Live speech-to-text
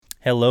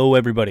Hello,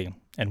 everybody,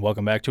 and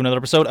welcome back to another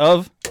episode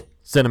of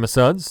Cinema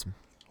Suds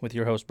with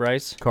your host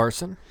Bryce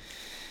Carson.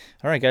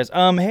 All right, guys.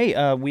 Hey,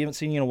 we haven't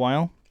seen you in a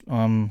while.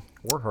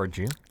 Or heard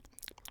you.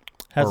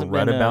 Hasn't or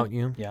read been, about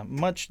you. Yeah,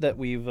 much that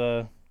we've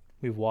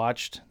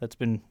watched that's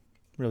been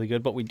really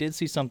good, but we did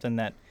see something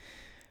that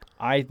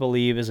I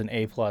believe is an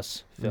A+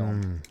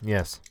 film.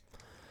 Yes,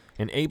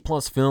 an A+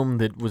 film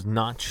that was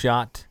not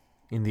shot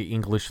in the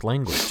English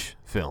language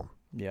film.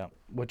 Yeah,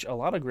 which a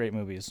lot of great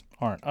movies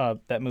aren't.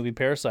 That movie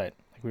Parasite,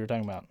 like we were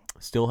talking about.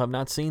 Still have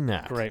not seen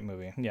that. Great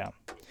movie. Yeah.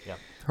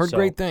 Heard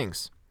great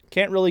things.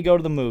 Can't really go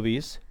to the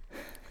movies.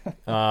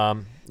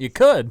 You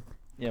could.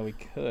 Yeah, we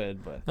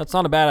could, but That's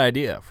not a bad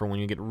idea for when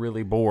you get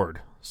really bored.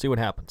 See what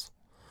happens.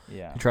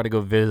 yeah. You try to go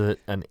visit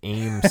an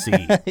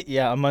AMC.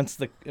 Yeah, amongst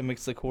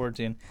the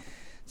quarantine.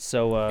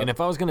 So And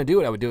if I was going to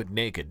do it, I would do it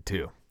naked,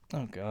 too.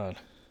 oh god.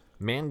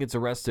 Man gets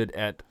arrested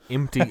at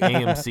empty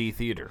AMC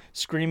theater.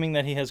 Screaming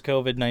that he has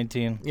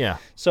COVID-19. Yeah.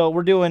 So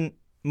we're doing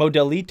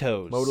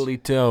Modelitos.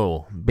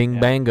 Modelito. Bing Yeah.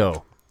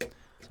 bango. So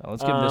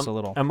let's give this a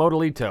little. A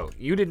Modelito.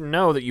 You didn't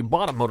know that you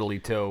bought a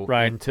Modelito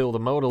until the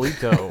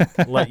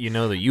Modelito let you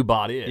know that you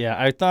bought it.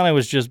 Yeah, I thought I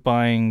was just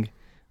buying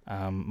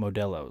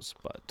Modelos,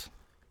 but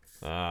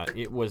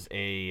It was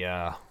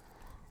a...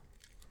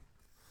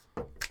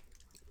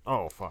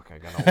 Oh, fuck. I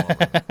got all over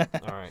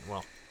it. All right,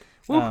 well.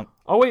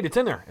 Oh, wait, it's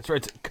in there. It's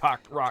right. It's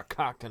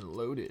cocked and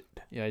loaded.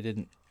 yeah, I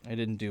didn't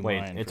do Wait,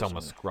 mine. it's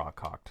almost rock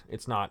cocked.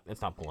 It's not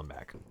pulling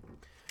back.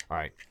 All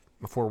right,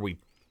 before we...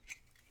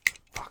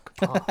 Fuck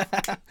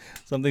off.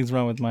 Something's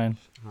wrong with mine.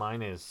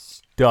 Mine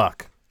is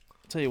stuck.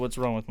 I'll tell you what's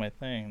wrong with my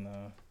thing,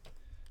 though.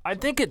 I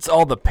think it's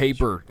all the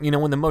paper. You know,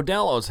 when the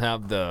Modelos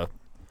have the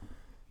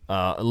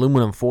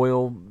aluminum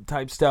foil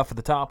type stuff at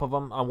the top of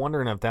them, I'm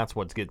wondering if that's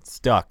what's getting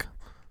stuck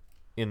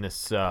in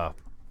this.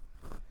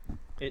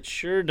 It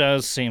sure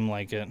does seem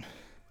like it.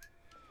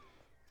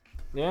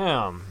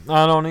 Yeah,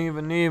 I don't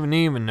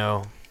even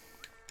know.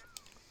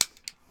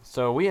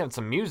 So we had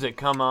some music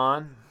come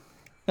on.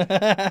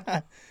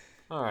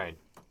 All right.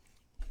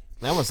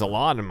 That was a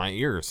lot in my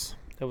ears.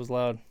 That was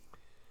loud.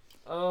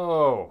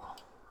 Oh,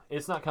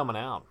 it's not coming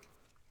out.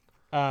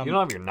 You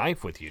don't have your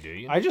knife with you, do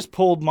you? I just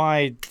pulled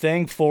my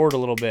thing forward a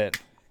little bit.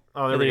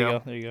 Oh, there we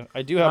go. There you go.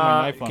 I do have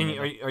my knife on me.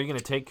 Are you going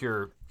to take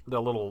the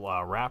little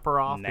wrapper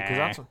off? Nah. Because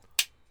that's.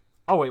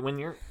 Oh wait,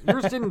 yours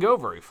didn't go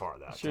very far.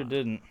 That Sure time.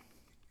 didn't.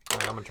 All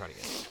right, I'm gonna try to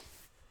get it.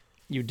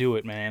 You do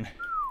it, man.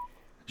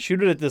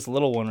 Shoot it at this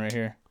little one right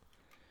here.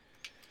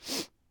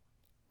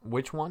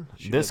 Which one?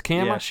 Shoot This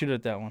camera? Yeah, shoot it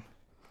at that one.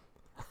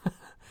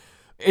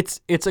 It's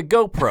a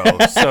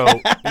GoPro, so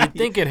you'd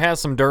think it has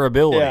some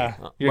durability. Yeah,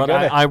 but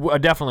I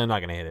definitely am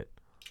not gonna hit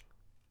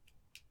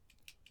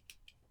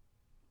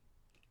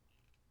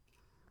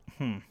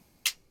it.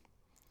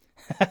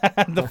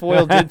 The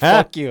foil did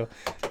fuck you.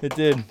 It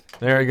did.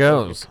 There it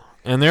goes,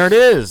 and there it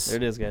is. There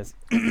it is, guys.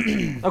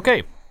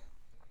 Okay,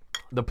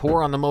 the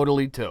pour on the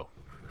Modelito.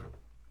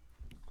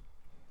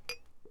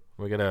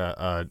 We're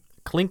gonna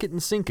clink it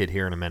and sink it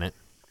here in a minute.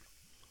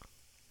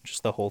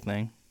 Just the whole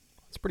thing.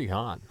 It's pretty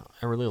hot.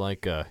 I really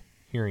like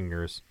hearing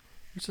yours.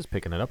 Yours is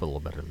picking it up a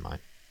little better than mine.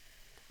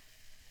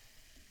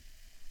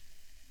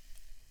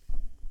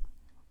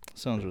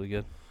 Sounds really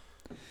good.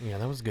 Yeah,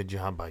 that was a good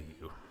job by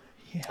you.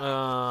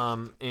 Yeah.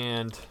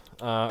 And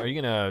are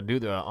you gonna do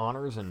the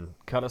honors and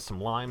cut us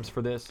some limes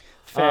for this?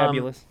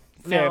 Fabulous.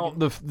 Now,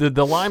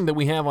 the lime that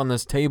we have on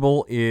this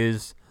table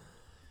is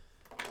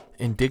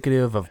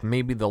indicative of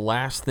maybe the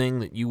last thing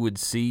that you would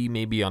see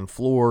maybe on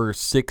floor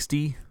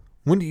 60.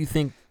 When do you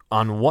think,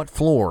 on what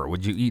floor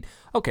would you eat?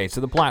 Okay, so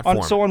the platform.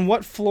 On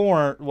what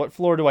floor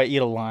do I eat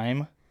a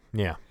lime?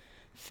 Yeah.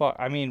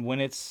 I mean,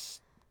 when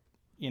it's,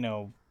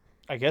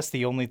 I guess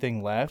the only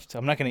thing left.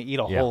 I'm not going to eat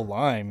a whole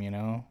lime,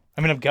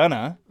 I mean, I'm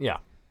gonna. Yeah.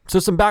 So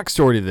some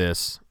backstory to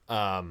this.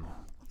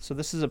 So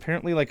this is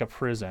apparently like a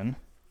prison.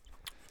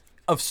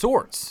 Of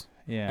sorts.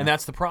 Yeah. And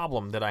that's the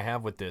problem that I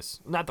have with this.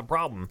 Not the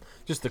problem,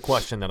 just the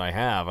question that I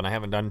have, and I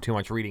haven't done too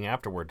much reading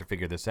afterward to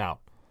figure this out.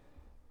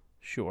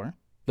 Sure.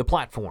 The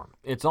platform.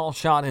 It's all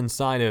shot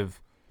inside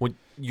of what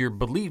you're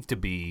believed to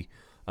be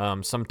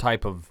some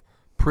type of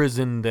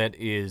prison that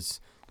is,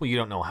 well, you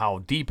don't know how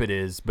deep it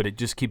is, but it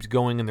just keeps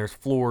going, and there's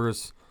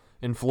floors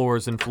and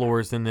floors and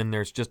floors, and then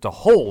there's just a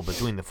hole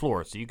between the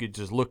floors, so you could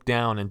just look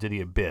down into the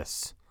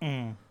abyss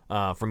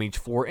from each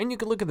floor, and you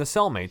could look at the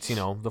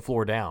cellmates, the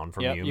floor down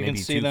from you, you maybe can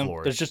see two them.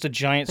 floors. There's just a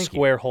giant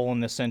square hole in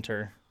the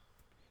center.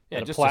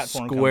 Yeah, just just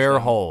a a square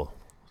hole.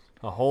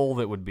 A hole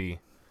that would be...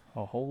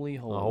 A holy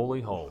hole. A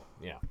holy hole,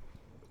 yeah.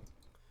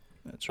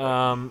 That's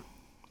right.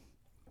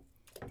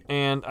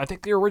 And I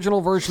think the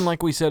original version,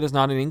 like we said, is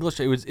not in English.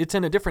 It's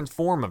in a different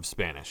form of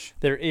Spanish.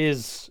 There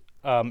is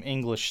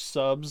English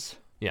subs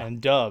Yeah.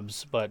 and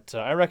dubs, but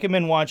I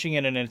recommend watching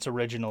it in its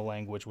original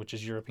language, which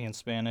is European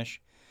Spanish.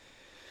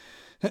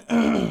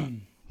 It's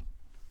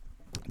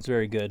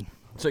very good.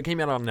 So it came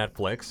out on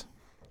Netflix.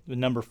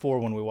 Number 4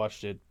 when we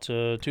watched it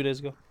 2 days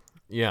ago.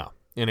 Yeah,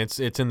 and it's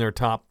in their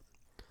top.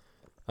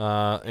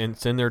 And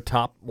it's in their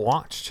top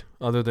watched,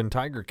 other than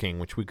Tiger King,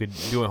 which we could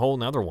do a whole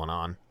nother one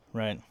on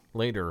Right.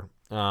 later.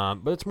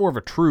 But it's more of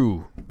a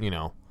true,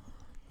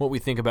 what we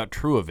think about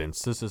true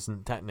events. This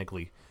isn't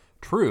technically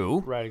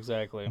true. Right,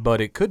 exactly.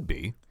 But it could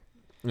be,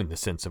 in the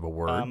sense of a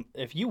word.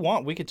 If you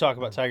want, we could talk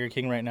about Tiger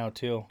King right now,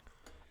 too.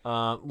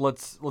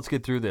 Let's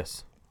get through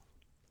this.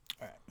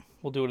 All right.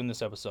 We'll do it in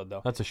this episode,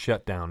 though. That's a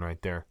shutdown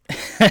right there.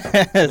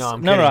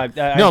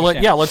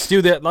 No, let's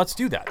do that. Let's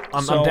do that.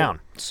 I'm down.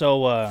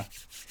 So,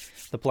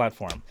 the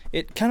platform.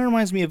 It kind of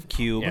reminds me of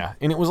Cube. Yeah,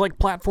 and it was like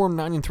platform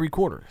 9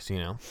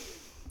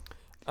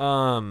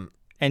 3/4,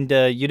 And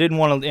you didn't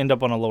want to end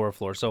up on a lower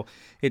floor. So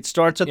it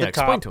starts at the top.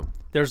 Explain to him.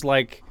 There's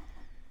like,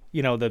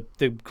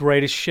 the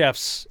greatest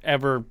chefs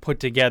ever put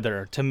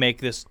together to make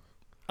this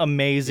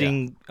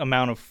amazing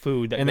amount of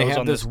food that goes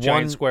on this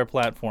giant square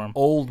platform.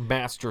 Old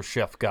master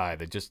chef guy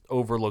that just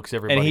overlooks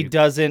everybody. And he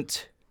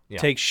doesn't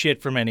take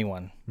shit from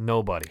anyone.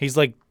 Nobody. He's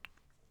like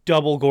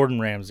double Gordon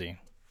Ramsay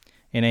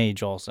in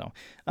age also.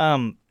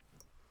 But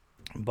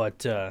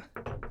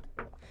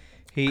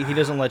he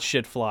doesn't let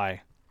shit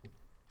fly.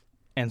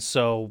 And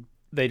so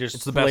they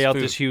just lay out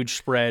this huge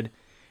spread.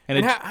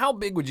 And how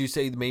big would you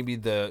say maybe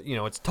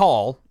it's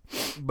tall,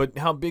 but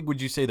how big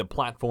would you say the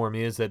platform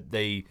is that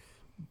they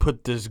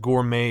put this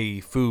gourmet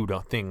food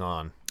thing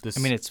on?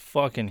 It's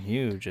fucking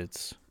huge.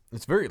 It's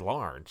very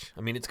large.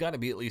 I mean, it's got to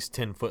be at least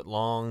 10 foot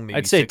long. Maybe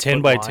I'd say 6 10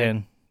 foot by wide.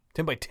 10.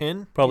 10 by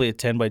 10? Probably a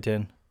 10 by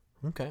 10.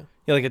 Okay.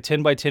 Yeah, like a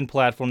 10 by 10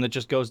 platform that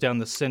just goes down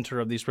the center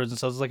of these prison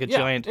cells. It's like a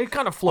giant it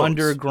kind of floats.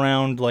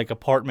 Underground like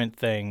apartment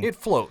thing. It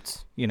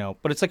floats.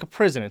 But it's like a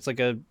prison. It's like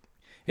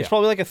it's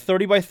probably like a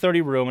 30 by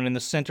 30 room, and in the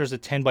center is a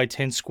 10 by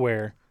 10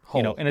 square.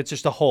 Hole. And it's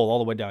just a hole all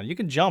the way down. You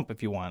can jump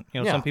if you want.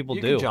 Some people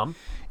you do. Can jump.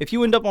 If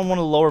you end up on one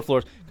of the lower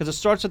floors, because it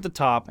starts at the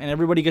top and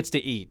everybody gets to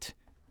eat,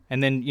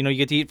 and then you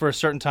get to eat for a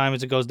certain time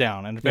as it goes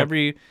down. And if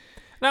And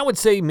I would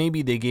say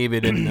maybe they gave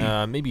it in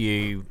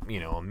maybe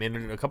a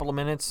minute, a couple of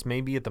minutes,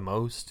 maybe at the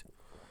most.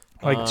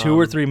 Like 2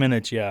 or 3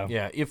 minutes, yeah.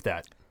 Yeah, if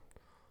that.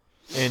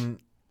 And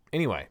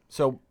anyway,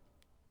 so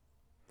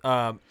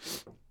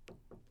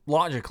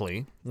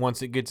logically,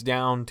 once it gets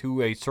down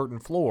to a certain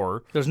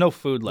floor, there's no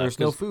food left. There's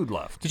no food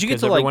left. Because you get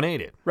to everyone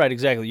ate it. Right,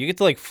 exactly. You get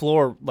to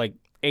floor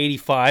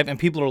 85, and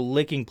people are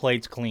licking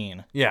plates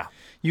clean. Yeah.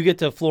 You get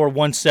to floor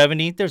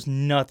 170, there's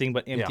nothing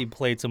but empty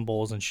plates and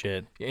bowls and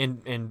shit.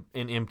 And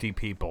empty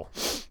people.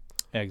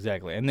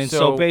 Exactly. And then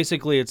so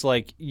basically it's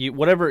like you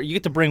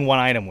get to bring one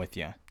item with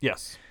you.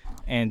 Yes.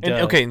 And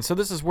so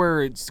this is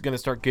where it's going to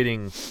start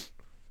getting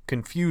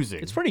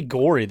confusing. It's pretty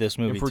gory, this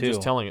movie, if we're too.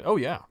 just telling it. Oh,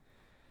 yeah.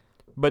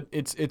 But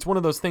it's one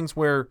of those things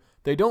where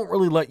they don't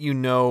really let you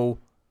know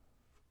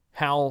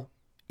how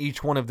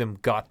each one of them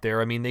got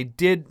there. I mean, they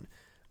did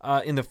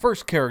in the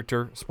first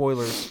character,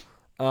 spoilers,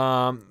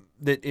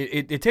 that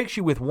it takes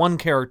you with one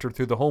character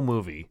through the whole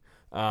movie,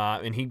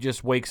 and he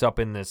just wakes up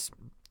in this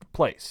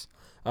place.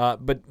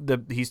 But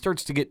he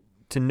starts to get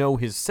to know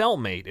his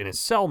cellmate, and his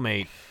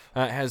cellmate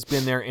has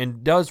been there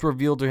and does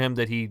reveal to him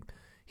that he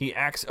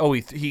acts. Oh,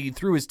 he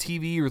threw his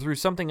TV or threw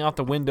something out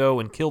the window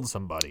and killed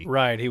somebody.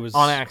 Right, he was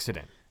on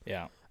accident.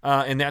 Yeah.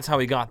 And that's how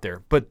he got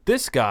there. But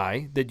this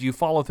guy that you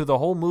follow through the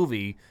whole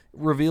movie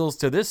reveals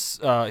to this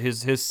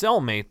his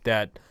cellmate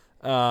that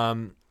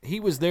he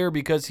was there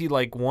because he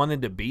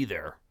wanted to be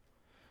there.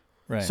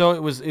 Right.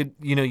 So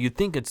you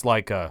think it's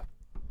like a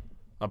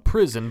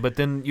prison, but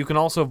then you can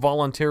also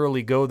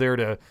voluntarily go there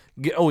to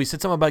get. Oh, he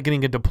said something about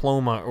getting a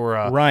diploma or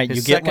his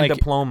you get second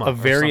diploma, a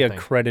very something.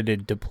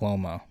 accredited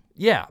diploma.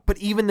 Yeah, but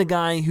even the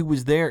guy who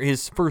was there,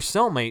 his first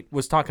cellmate,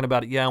 was talking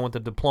about it. Yeah, I want the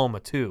diploma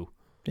too.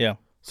 Yeah.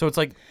 So it's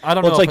like, I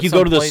don't know. It's like you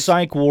go to the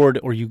psych ward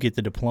or you get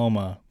the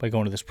diploma by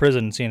going to this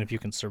prison and seeing if you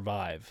can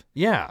survive.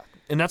 Yeah,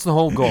 and that's the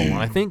whole goal. And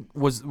I think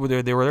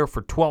they were there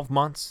for 12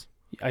 months.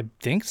 I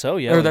think so,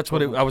 yeah. Or that's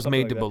what I was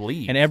made to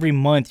believe. And every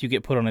month you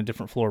get put on a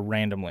different floor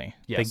randomly.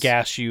 Yes. They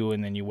gas you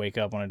and then you wake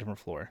up on a different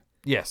floor.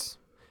 Yes.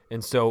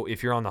 And so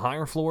if you're on the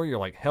higher floor, you're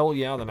like, hell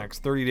yeah, the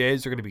next 30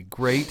 days are going to be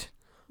great.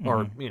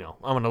 Or, I'm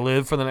going to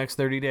live for the next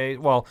 30 days.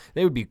 Well,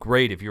 they would be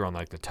great if you're on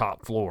the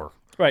top floor.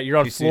 Right, you're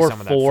on floor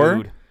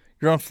 4.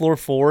 You're on floor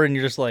 4 and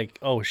you're just like,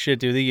 oh shit,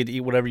 dude, you get to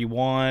eat whatever you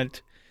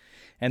want.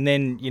 And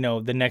then,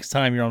 the next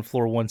time you're on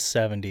floor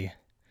 170.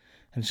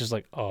 And it's just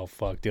like, oh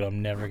fuck, dude,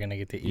 I'm never going to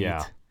get to eat.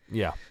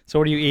 Yeah. So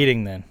what are you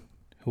eating then?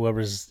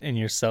 Whoever's in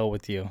your cell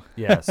with you.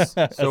 Yes.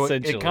 So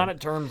it kind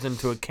of turns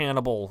into a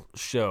cannibal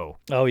show.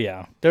 Oh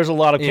yeah. There's a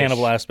lot of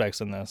cannibal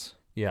aspects in this.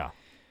 Yeah.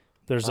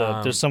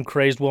 There's some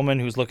crazed woman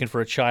who's looking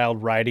for a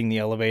child riding the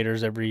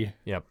elevators every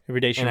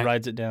day she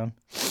rides it down.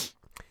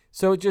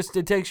 So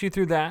it takes you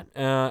through that.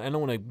 I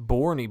don't want to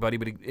bore anybody,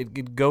 but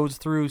it goes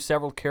through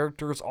several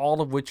characters,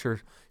 all of which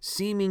are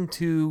seeming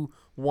to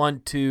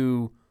want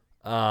to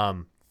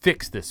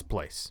fix this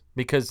place.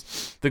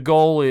 Because the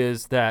goal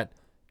is that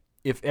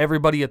if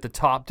everybody at the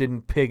top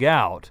didn't pig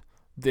out,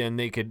 then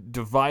they could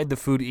divide the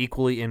food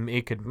equally and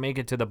it could make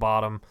it to the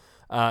bottom,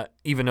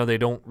 even though they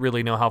don't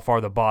really know how far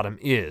the bottom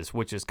is,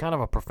 which is kind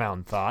of a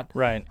profound thought.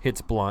 Right.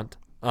 Hits blunt.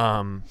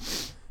 And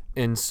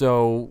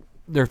so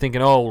they're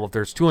thinking, oh, well, if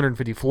there's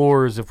 250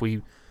 floors, if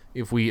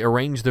we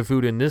arrange the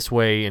food in this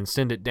way and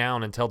send it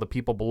down and tell the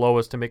people below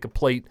us to make a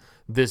plate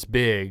this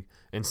big,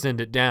 and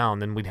send it down,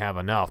 then we'd have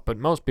enough. But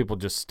most people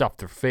just stuffed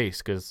their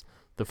face because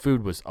the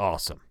food was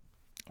awesome.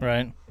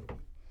 Right.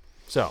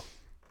 So.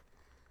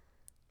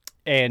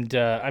 And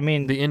I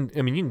mean, you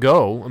can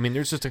go. I mean,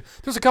 there's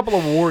a couple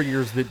of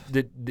warriors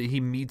that he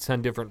meets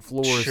on different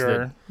floors.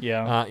 Sure.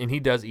 Yeah. And he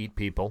does eat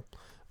people.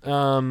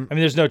 I mean,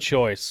 there's no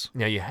choice.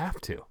 Yeah, you have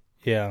to.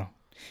 Yeah.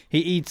 He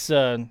eats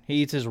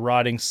his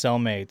rotting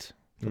cellmate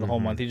for the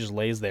whole month. He just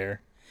lays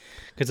there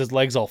because his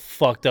leg's all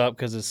fucked up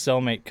because his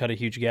cellmate cut a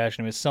huge gash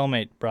in him. His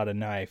cellmate brought a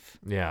knife.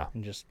 Yeah.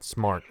 And just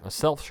smart. A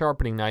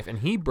self-sharpening knife, and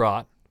he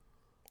brought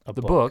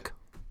the book.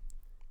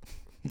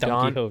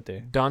 Don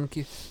Quixote. Don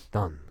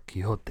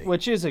Quixote.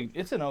 Which is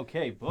it's an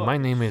okay book. My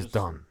name is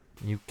Don.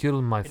 You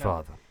killed my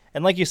father.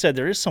 And like you said,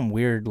 there is some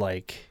weird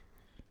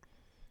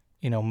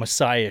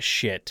Messiah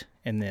shit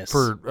in this.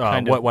 For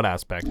what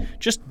aspect?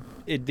 Just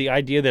the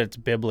idea that it's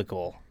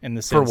biblical in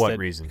the sense. For what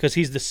reason? Because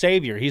he's the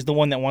savior. He's the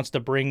one that wants to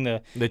bring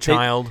the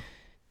child.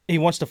 He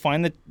wants to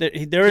find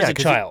there is a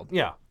child.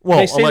 Yeah. Well,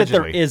 they say allegedly.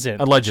 that there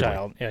isn't Allegedly. a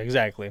child. Yeah,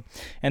 exactly.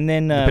 And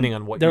then depending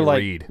on what they're you like,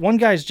 read. one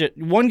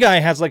guy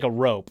has like a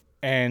rope,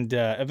 and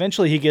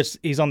eventually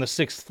he's on the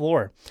 6th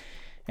floor,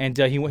 and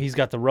he's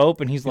got the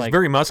rope, and he's like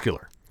very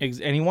muscular.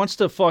 And he wants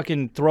to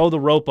fucking throw the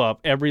rope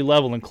up every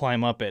level and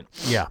climb up it.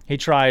 Yeah. He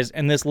tries,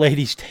 and this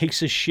lady takes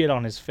his shit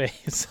on his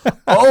face.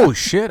 Oh,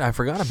 shit. I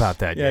forgot about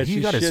that. Yeah,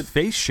 he got his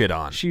face shit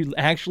on. She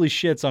actually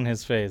shits on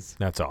his face.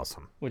 That's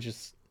awesome. Which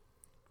is,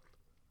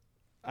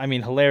 I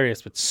mean,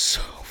 hilarious, but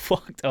so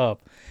fucked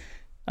up.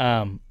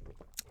 And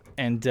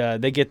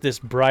they get this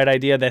bright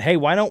idea that, hey,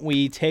 why don't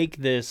we take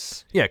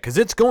this... Yeah, because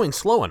it's going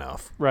slow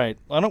enough. Right.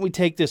 Why don't we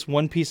take this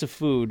one piece of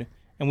food...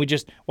 And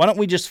why don't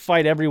we just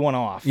fight everyone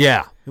off?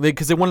 Yeah,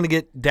 because they wanted to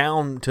get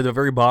down to the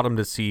very bottom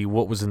to see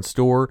what was in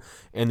store.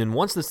 And then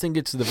once this thing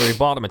gets to the very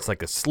bottom, it's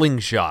like a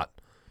slingshot.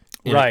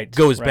 And it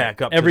goes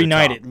back up every to the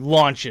night. top. It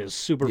launches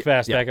super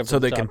fast back up to so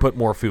the they top. can put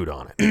more food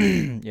on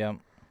it. Yeah.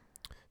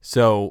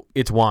 So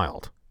it's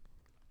wild.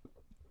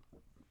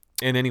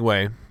 And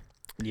anyway,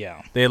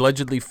 yeah, they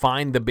allegedly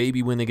find the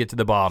baby when they get to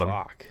the bottom.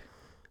 Fuck.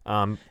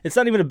 It's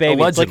not even a baby.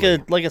 Allegedly.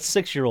 It's like a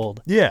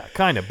 6-year-old. Yeah,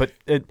 kind of. But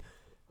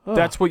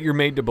that's what you're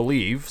made to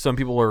believe. Some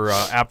people are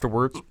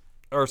afterwards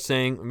are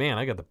saying, "Man,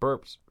 I got the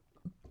burps,"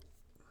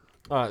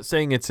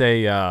 saying it's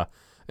an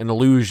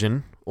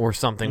illusion or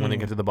something when they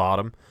get to the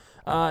bottom,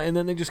 and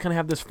then they just kind of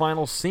have this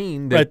final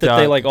scene that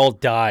they like all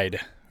died.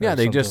 Yeah,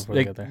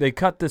 they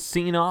cut the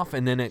scene off,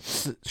 and then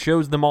it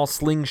shows them all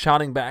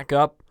slingshotting back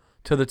up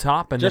to the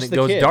top, and then it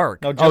goes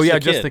dark. No,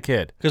 just the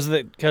kid.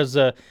 Because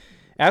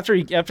after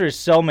his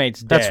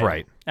cellmate's dead. That's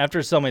right. After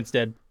his cellmate's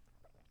dead,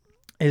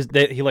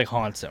 he like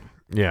haunts him.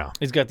 Yeah.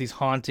 He's got these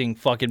haunting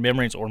fucking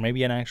memories, or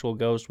maybe an actual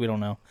ghost. We don't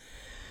know.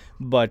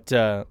 But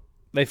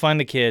they find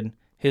the kid.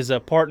 His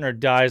partner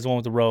dies, the one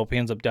with the rope. He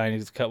ends up dying.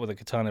 He's cut with a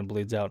katana and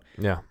bleeds out.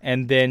 Yeah.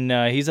 And then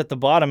he's at the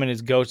bottom, and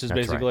his ghost is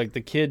basically like,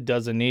 the kid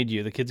doesn't need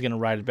you. The kid's going to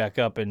ride it back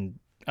up. And,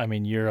 I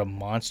mean, you're a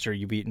monster.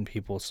 You've eaten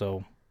people,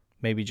 so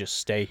maybe just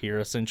stay here,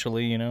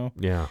 essentially, you know?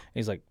 Yeah. And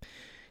he's like,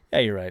 yeah,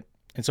 you're right.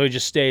 And so he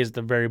just stays at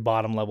the very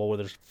bottom level where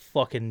there's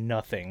fucking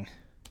nothing.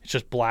 It's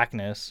just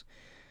blackness.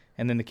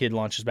 And then the kid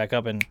launches back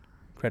up, and...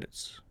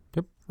 Credits.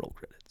 Yep. Roll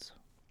credits.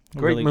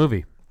 Great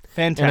movie.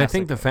 Fantastic. And I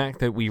think the fact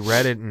that we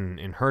read it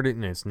and heard it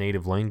in its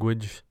native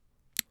language.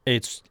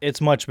 It's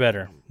much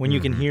better when you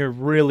can hear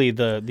really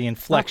the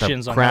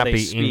inflections on how they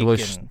speak. Crappy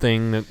English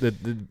thing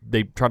that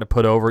they try to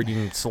put over it. You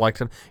can select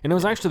it. And it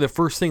was actually the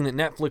first thing that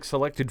Netflix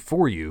selected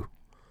for you.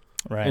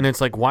 Right. And it's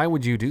like, why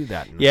would you do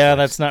that? Yeah,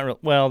 that's not real.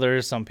 Well, there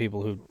is some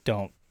people who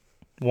don't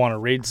want to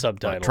read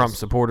subtitles. Trump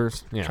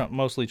supporters? Yeah.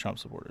 Mostly Trump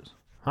supporters.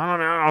 I don't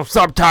know.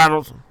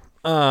 Subtitles.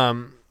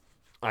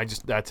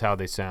 That's how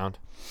they sound.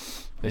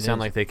 They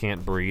sound like they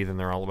can't breathe, and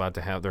they're all about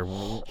to have their...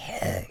 It's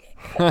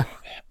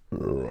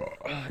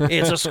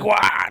a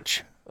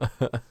squatch!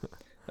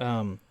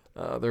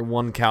 They're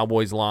one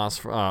cowboy's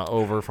loss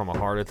over from a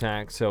heart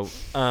attack. So,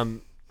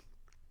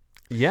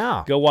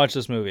 yeah. Go watch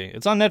this movie.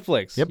 It's on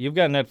Netflix. Yep. You've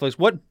got Netflix.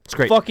 What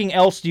fucking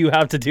else do you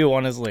have to do,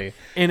 honestly?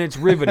 And it's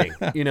riveting.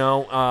 You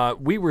know,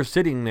 we were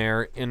sitting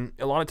there, and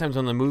a lot of times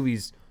on the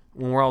movies,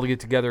 when we're all to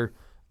get together,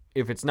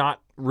 if it's not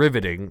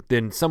riveting,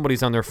 then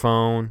somebody's on their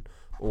phone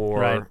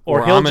or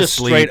he'll I'm just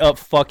asleep. Straight up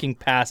fucking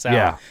pass out.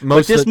 Yeah,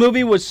 but this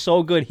movie was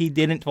so good, he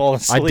didn't fall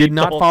asleep. I did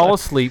not fall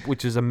asleep,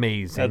 which is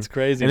amazing. That's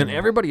crazy. And then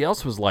everybody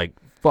else was like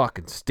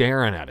fucking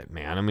staring at it,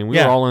 man. I mean, we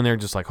were all in there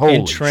just like,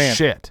 holy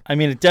shit. I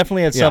mean, it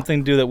definitely had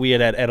something to do that we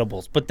had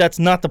edibles, but that's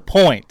not the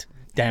point.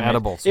 Damn it.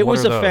 Edibles. It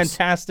was a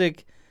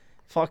fantastic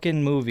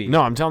fucking movie.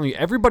 No, I'm telling you,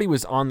 everybody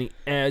was on the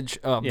edge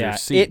of their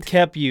seat.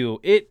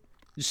 It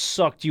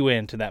sucked you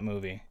into that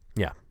movie.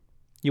 Yeah.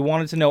 You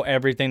wanted to know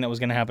everything that was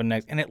going to happen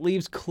next. And it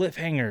leaves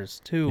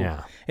cliffhangers, too.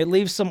 Yeah. It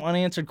leaves some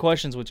unanswered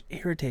questions, which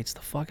irritates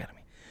the fuck out of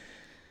me.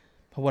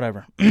 But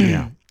whatever.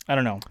 Yeah. I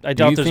don't know. I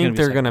doubt there's going to be a second one. Do you think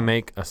they're going to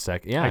make a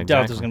second? Yeah, I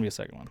doubt there's going to be a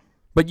second one.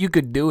 But you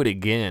could do it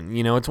again.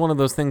 You know, it's one of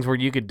those things where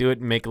you could do it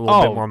and make a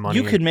little bit more money.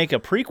 You could make a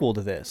prequel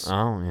to this.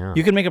 Oh, yeah.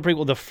 You could make a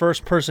prequel, the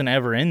first person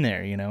ever in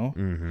there, you know?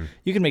 Mm-hmm.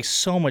 You can make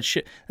so much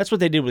shit. That's what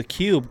they did with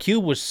Cube.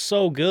 Cube was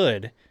so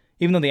good.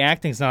 even though the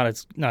acting's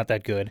not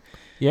that good.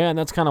 Yeah, and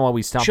that's kind of why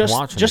we stopped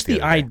watching. Just it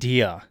the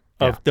idea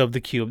of the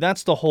cube.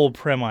 That's the whole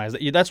premise.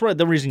 That's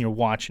the reason you're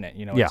watching it.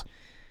 It's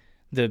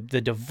the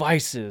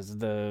devices,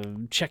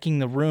 the checking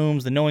the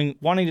rooms, the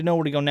wanting to know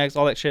where to go next,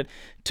 all that shit,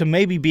 to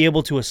maybe be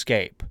able to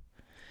escape.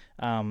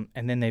 And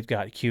then they've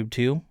got Cube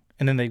 2,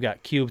 and then they've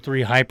got Cube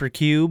 3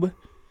 Hypercube,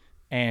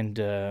 and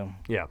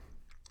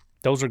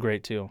those are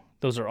great too.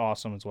 Those are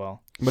awesome as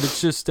well. But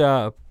it's just it's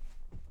a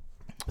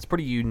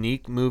pretty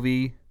unique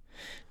movie.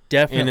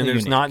 Definitely, and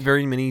there's unique. not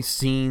very many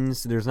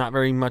scenes. There's not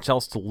very much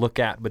else to look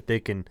at, but they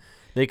can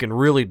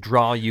really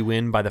draw you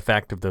in by the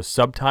fact of those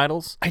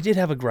subtitles. I did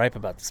have a gripe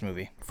about this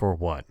movie. For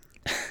what?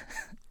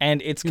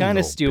 And it's kind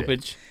of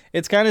stupid. Bitch.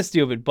 It's kind of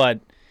stupid, but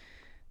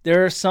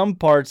there are some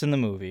parts in the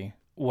movie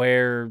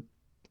where,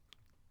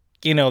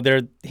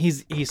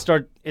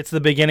 it's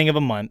the beginning of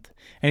a month,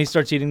 and he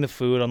starts eating the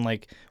food on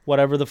like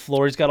whatever the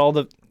floor. He's got all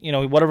the,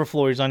 whatever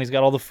floor he's on, he's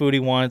got all the food he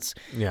wants.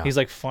 Yeah. He's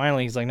like,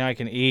 finally, now I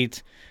can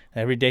eat.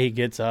 Every day he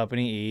gets up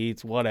and he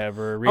eats,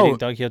 whatever, reading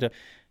Don Quixote.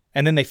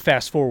 And then they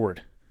fast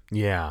forward.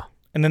 Yeah.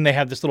 And then they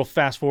have this little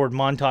fast forward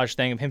montage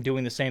thing of him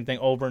doing the same thing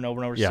over and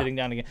over and over, sitting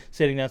down again,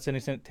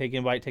 taking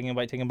a bite.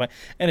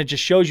 And it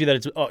just shows you that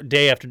it's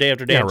day after day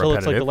after day until repetitive.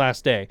 It's like the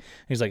last day.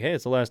 And he's like, hey,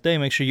 it's the last day.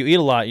 Make sure you eat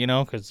a lot,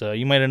 because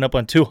you might end up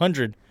on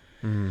 200.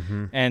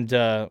 Mm-hmm. And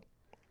I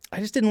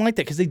just didn't like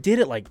that because they did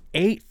it like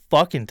 8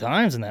 fucking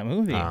times in that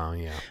movie. Oh,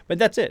 yeah. But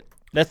that's it.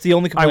 That's the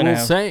only complaint I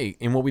have. Say,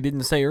 and what we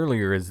didn't say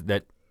earlier is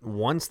that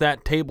once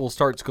that table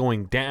starts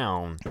going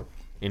down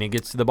and it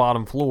gets to the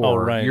bottom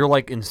floor, you're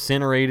like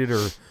incinerated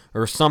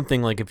or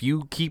something. Like if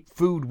you keep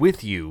food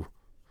with you,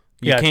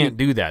 you can't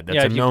do that.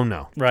 That's a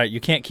no-no. Right, you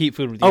can't keep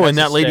food with you. Oh, and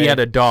that lady had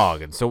a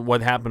dog. And so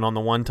what happened on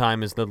the one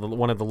time is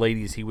one of the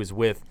ladies he was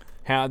with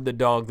had the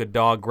dog. The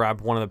dog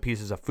grabbed one of the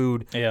pieces of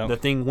food. Yeah. The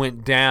thing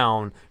went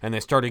down, and they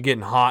started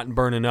getting hot and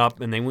burning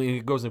up. And then he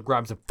goes and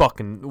grabs a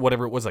fucking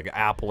whatever it was, like an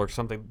apple or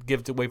something,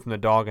 gives it away from the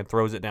dog and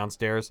throws it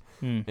downstairs.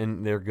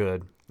 And they're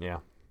good. Yeah.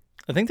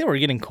 I think they were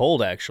getting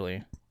cold,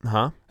 actually.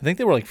 Huh? I think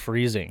they were like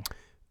freezing.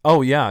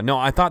 Oh, yeah. No,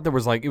 I thought it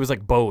was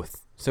like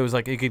both. So it was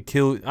like it could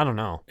kill, I don't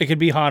know. It could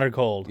be hot or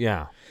cold.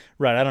 Yeah.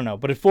 Right, I don't know.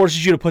 But it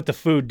forces you to put the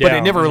food down.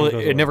 But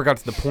it never got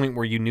to the point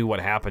where you knew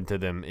what happened to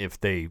them if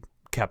they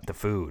kept the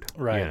food.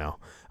 Right.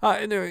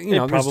 And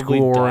there's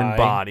gore and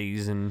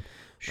bodies and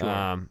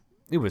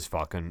it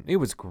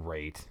was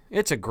great.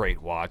 It's a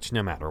great watch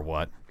no matter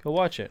what. Go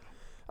watch it.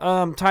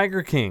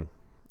 Tiger King.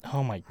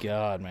 Oh my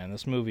God, man,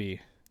 this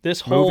movie.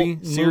 This whole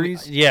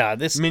series? Yeah,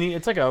 this mini.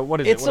 It's like what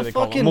do they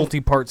call it? A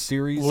multi-part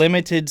series?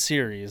 Limited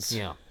series.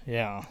 Yeah.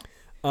 Yeah.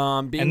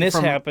 And this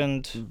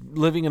happened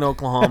living in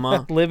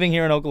Oklahoma. Living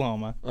here in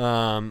Oklahoma.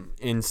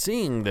 And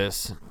seeing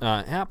this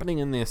happening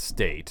in this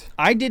state.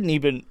 I didn't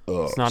even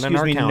it's not in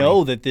our county.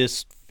 Know that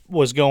this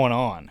was going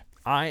on.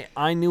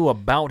 I knew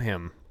about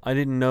him. I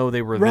didn't know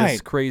they were this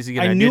crazy,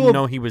 and I didn't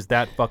know he was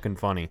that fucking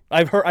funny.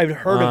 I've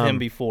heard of him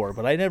before,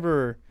 but I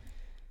never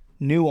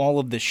knew all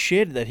of the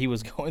shit that he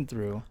was going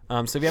through.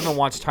 So if you haven't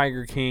watched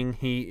Tiger King,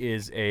 he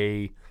is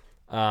a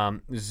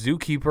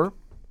zookeeper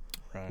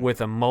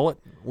with a mullet,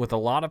 with a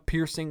lot of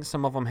piercings,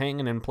 some of them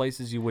hanging in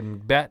places you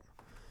wouldn't bet.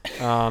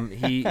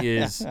 He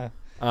is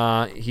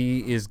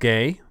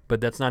gay,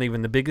 but that's not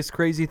even the biggest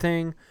crazy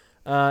thing.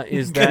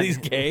 Is that he's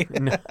gay?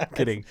 No,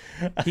 kidding.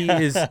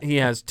 He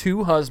has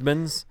 2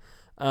 husbands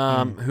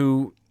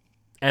who,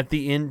 at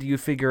the end, you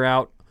figure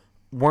out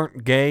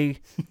weren't gay,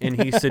 and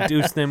he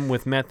seduced them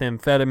with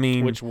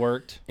methamphetamine, which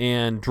worked,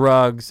 and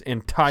drugs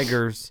and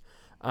tigers,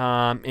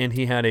 and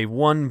he had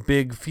one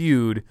big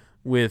feud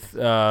with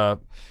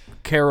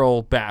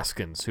Carole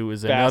Baskin, who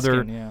is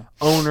another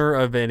owner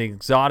of an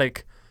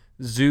exotic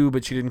zoo,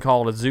 but she didn't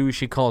call it a zoo.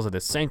 She calls it a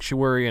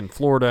sanctuary in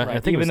Florida. Right. I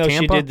think even it was though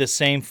Tampa. She did the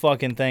same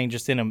fucking thing,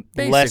 just in a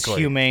less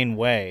humane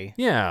way.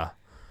 Yeah.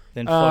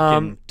 Than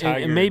fucking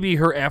Tiger. And maybe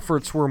her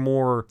efforts were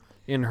more,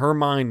 in her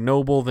mind,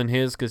 noble than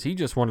his, because he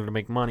just wanted to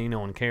make money. No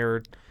one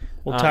cared.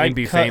 Well, and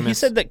be famous. He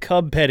said that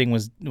cub petting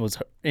was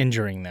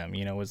injuring them.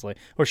 Was like,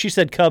 or she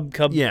said cub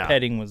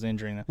petting was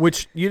injuring them.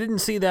 Which you didn't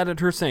see that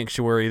at her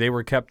sanctuary. They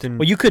were kept in.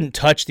 Well, you couldn't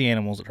touch the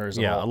animals at hers.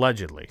 Yeah,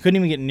 allegedly. Couldn't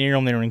even get near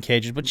them. They were in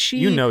cages. But she,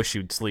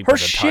 she'd sleep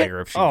with a tiger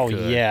if she could. Oh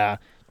yeah,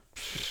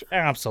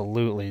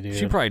 absolutely, dude.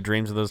 She probably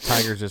dreams of those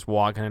tigers just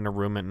walking in a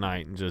room at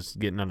night and just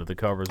getting under the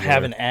covers,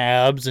 having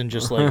abs and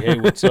just like, hey,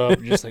 what's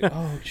up? Just like,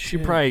 oh shit. She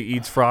probably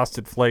eats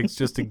Frosted Flakes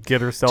just to get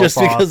herself just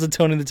off. because of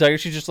Tony the Tiger.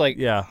 She's just like,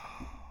 yeah.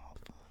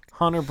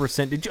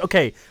 100%. Did you?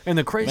 Okay, and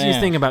the craziest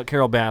thing about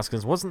Carole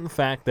Baskin wasn't the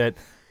fact that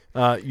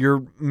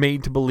you're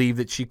made to believe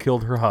that she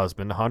killed her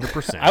husband.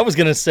 100%. I was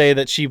gonna say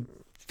that she,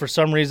 for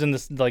some reason,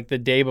 the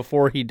day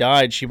before he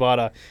died, she bought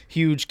a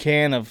huge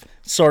can of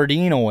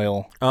sardine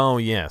oil. Oh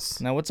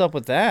yes. Now what's up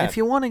with that? If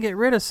you want to get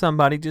rid of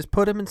somebody, just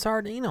put him in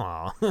sardine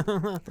oil.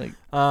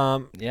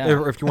 Yeah.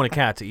 Or if you want a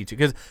cat to eat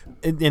you,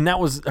 and that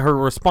was her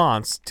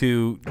response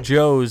to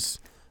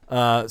Joe's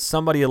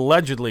somebody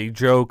allegedly,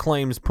 Joe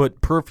claims, put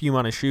perfume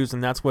on his shoes,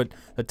 and that's what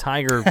the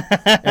tiger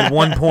at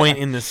one point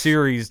in the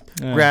series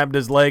grabbed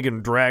his leg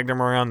and dragged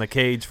him around the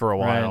cage for a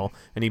while,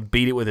 and he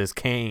beat it with his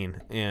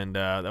cane, and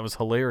that was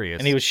hilarious.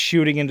 And he was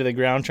shooting into the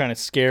ground trying to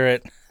scare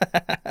it.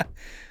 Yeah,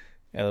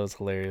 that was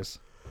hilarious.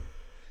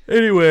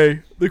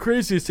 Anyway, the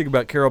craziest thing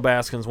about Carole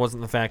Baskin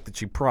wasn't the fact that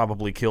she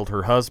probably killed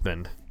her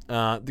husband.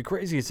 The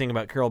craziest thing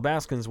about Carole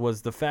Baskin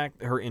was the fact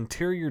that her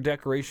interior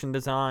decoration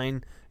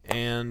design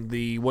and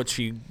what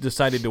she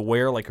decided to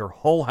wear, like her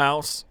whole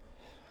house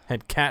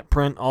had cat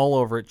print all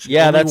over it. She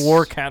only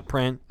wore cat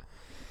print.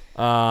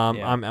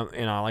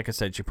 Like I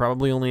said, she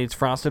probably only eats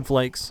Frosted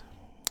Flakes.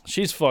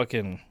 She's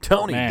fucking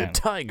Tony the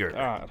Tiger.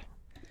 God.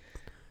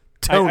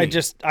 Tony.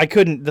 I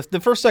couldn't. The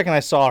first second I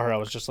saw her, I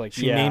was just like,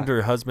 she named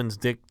her husband's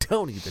dick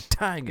Tony the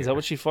Tiger. Is that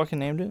what she fucking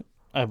named it?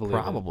 I believe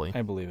probably. It.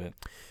 I believe it.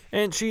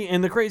 And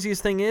the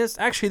craziest thing is,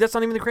 actually, that's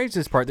not even the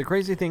craziest part. The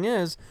crazy thing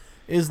is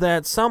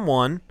that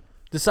someone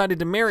decided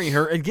to marry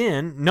her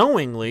again,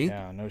 knowingly.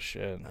 Yeah, no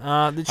shit.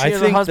 That she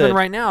has a husband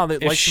right now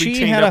that likes to be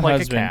chained up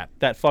like a cat.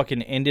 That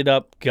fucking ended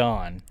up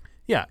gone.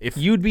 Yeah,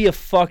 you'd be a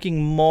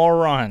fucking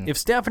moron. If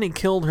Stephanie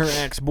killed her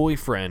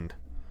ex-boyfriend,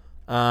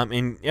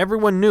 and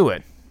everyone knew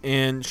it,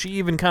 and she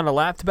even kind of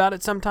laughed about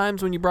it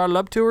sometimes when you brought it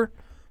up to her,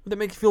 would that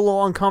make you feel a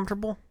little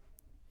uncomfortable?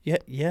 Yeah.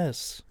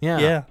 Yes.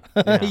 Yeah.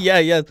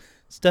 Yeah.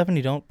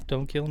 Stephanie,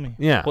 don't kill me.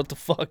 Yeah. What the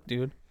fuck,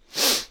 dude?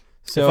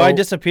 So if I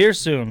disappear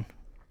soon,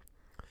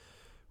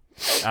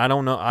 I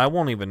don't know. I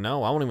won't even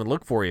know. I won't even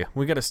look for you.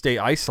 We got to stay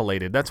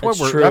isolated. That's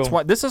true. That's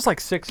why this is like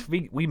 6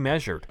 feet. We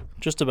measured.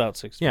 Just about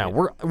 6 feet. Yeah,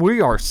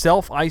 we are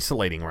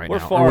self-isolating right now. We're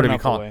far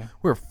enough away.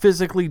 We're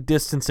physically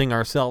distancing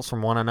ourselves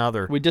from one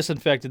another. We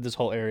disinfected this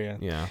whole area.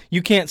 Yeah.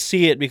 You can't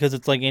see it because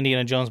it's like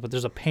Indiana Jones, but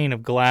there's a pane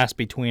of glass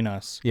between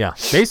us. Yeah,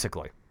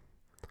 basically.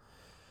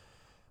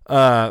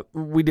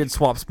 We did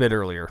swap spit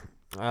earlier.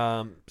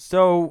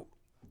 So,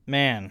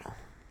 man,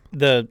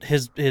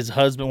 his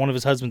husband, one of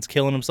his husbands,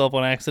 killing himself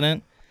on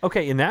accident.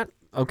 Okay,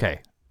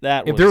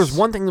 that if there was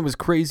one thing that was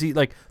crazy,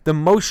 like the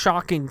most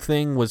shocking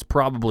thing was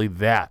probably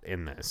that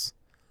in this,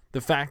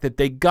 the fact that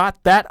they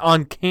got that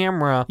on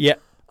camera. Yeah.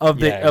 Of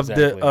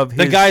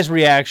the guy's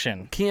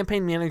reaction,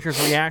 campaign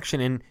manager's reaction,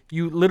 and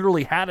you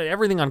literally had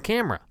everything on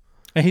camera.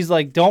 And he's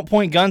like, "Don't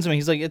point guns at me."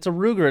 He's like, "It's a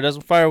Ruger. It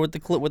doesn't fire with the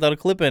clip without a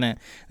clip in it."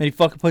 And he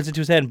fucking puts it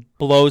to his head and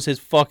blows his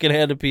fucking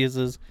head to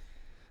pieces.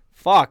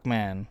 Fuck,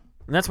 man.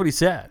 And that's what he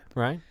said,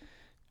 right?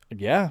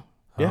 Yeah.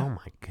 Oh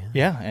my god.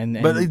 Yeah,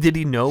 and but did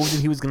he know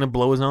that he was going to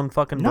blow his own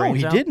fucking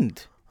brains out? No, he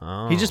didn't.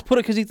 Oh. He just put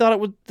it because he thought it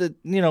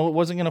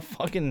wasn't going to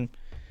fucking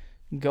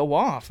go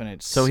off, and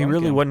it's so he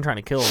really wasn't trying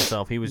to kill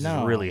himself. He was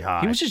just really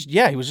high. He was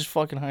just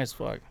fucking high as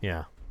fuck.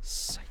 Yeah.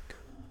 Psycho.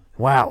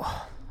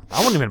 Wow. I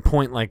wouldn't even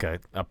point like a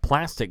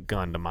plastic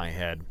gun to my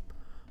head.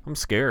 I'm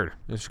scared.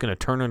 It's just going to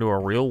turn into a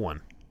real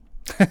one.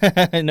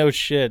 No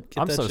shit.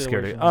 I'm so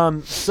scared of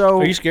it. So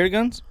are you scared of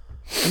guns?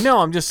 No,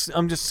 I'm just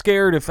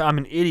scared if I'm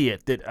an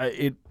idiot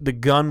that the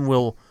gun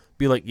will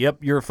be like, "Yep,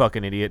 you're a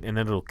fucking idiot," and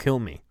then it'll kill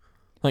me.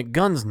 Like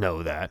guns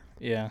know that.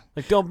 Yeah.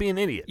 Like don't be an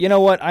idiot. You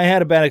know what? I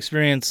had a bad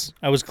experience.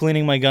 I was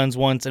cleaning my guns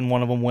once, and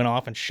one of them went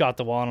off and shot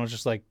the wall, and I was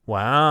just like,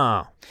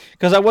 "Wow,"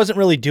 because I wasn't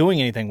really doing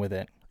anything with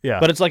it. Yeah.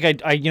 But it's like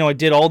I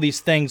did all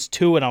these things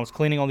too, and I was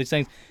cleaning all these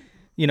things,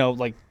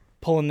 like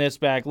pulling this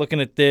back, looking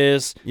at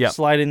this,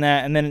 sliding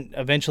that, and then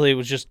eventually it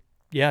was just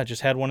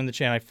had one in the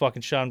chain. I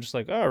fucking shot him, just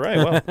like, all right,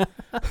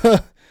 well,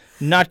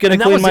 not gonna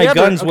clean my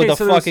guns with a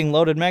fucking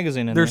loaded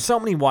magazine in there. There's so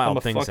many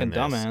wild things in this,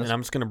 dumbass. and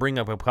I'm just gonna bring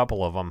up a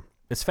couple of them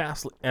as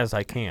fast as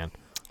I can.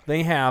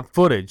 They have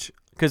footage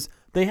because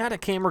they had a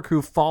camera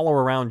crew follow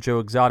around Joe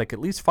Exotic at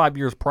least 5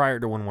 years prior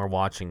to when we're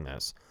watching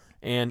this,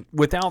 and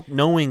without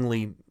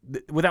knowing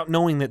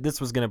that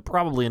this was going to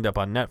probably end up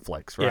on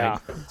Netflix, right? Yeah,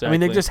 exactly. I mean,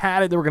 they just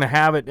had it. They were going to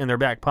have it in their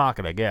back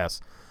pocket, I guess.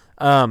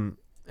 And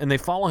they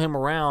follow him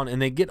around,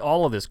 and they get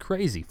all of this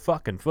crazy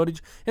fucking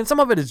footage. And some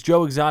of it is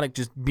Joe Exotic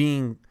just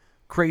being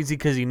crazy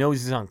because he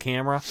knows he's on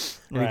camera,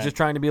 and he's just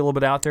trying to be a little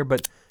bit out there.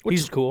 But which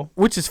is cool.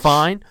 Which is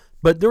fine.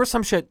 But there was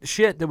some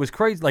shit that was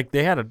crazy. Like,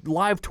 they had a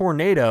live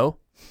tornado,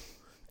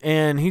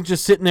 and he's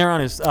just sitting there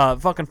on his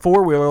fucking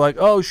four-wheeler like,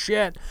 oh,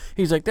 shit.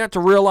 He's like, that's a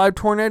real live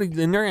tornado,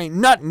 and there ain't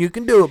nothing you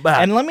can do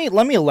about it. And let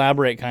me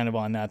elaborate kind of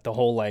on that, the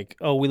whole, like,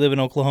 oh, we live in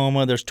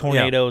Oklahoma, there's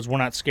tornadoes, we're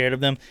not scared of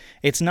them.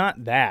 It's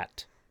not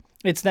that.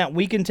 It's that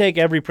we can take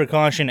every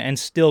precaution and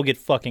still get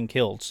fucking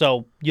killed.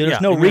 So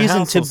there's no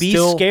reason to be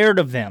scared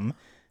of them,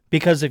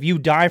 because if you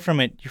die from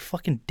it, you're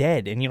fucking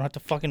dead, and you don't have to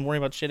fucking worry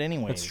about shit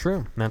anyway. That's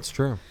true. That's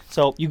true.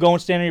 So you go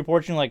and stand on your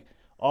porch, and you're like,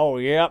 oh,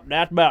 yep,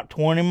 that's about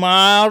 20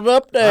 miles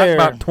up there.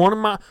 That's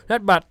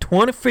about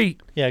 20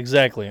 feet. Yeah,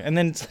 exactly. And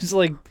then it's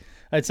like,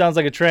 it sounds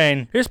like a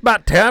train. It's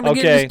about time to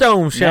get in the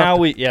storm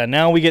shelter.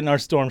 Now we get in our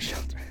storm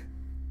shelter.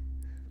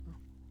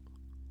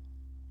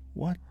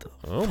 What the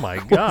Oh, my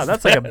God.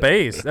 That's like a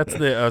bass. That's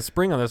the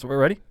spring on this. We're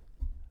ready?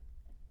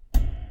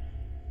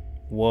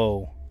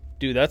 Whoa.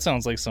 Dude, that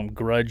sounds like some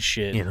grudge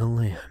shit. In a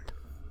land.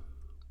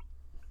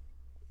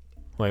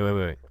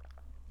 Wait.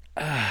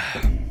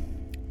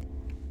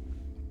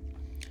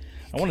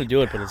 I want to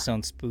do it, but it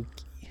sounds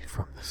spooky.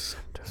 From the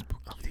center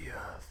of the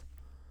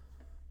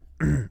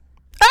earth.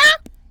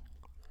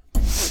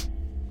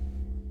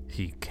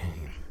 He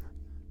came.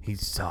 He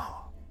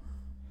saw.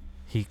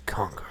 He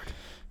conquered.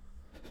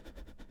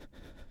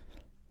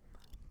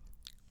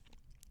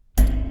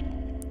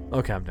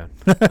 Okay, I'm done.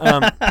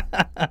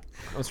 I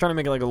was trying to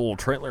make it like a little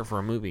trailer for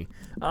a movie.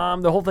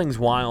 The whole thing's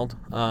wild.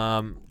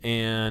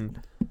 And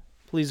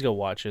Please go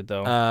watch it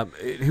though.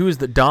 who is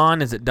the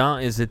Don? Is it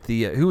Don? Is it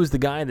the who was the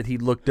guy that he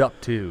looked up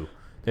to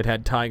that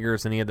had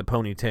tigers and he had the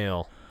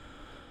ponytail?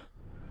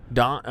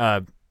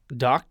 Don.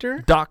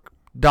 Doctor? Doc.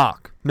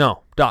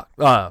 No, Doc.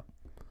 I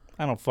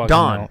don't fucking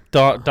Don.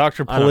 know.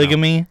 Doctor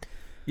Polygamy.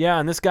 Yeah,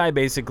 and this guy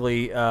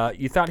basically,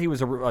 you thought he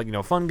was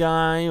a fun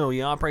guy. Oh,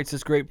 he operates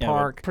this great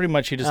park. Pretty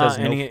much, he just has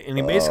and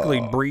he basically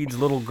breeds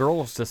little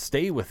girls to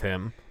stay with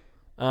him,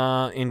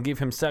 and give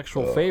him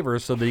sexual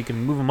favors so that he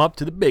can move them up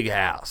to the big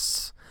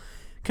house.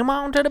 Come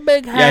on to the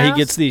big house. Yeah, he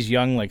gets these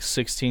young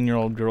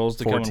 16-year-old girls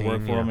to 14, come and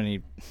work for him, and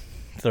he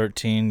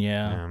 13,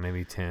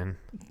 maybe 10,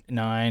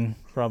 9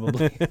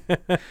 probably.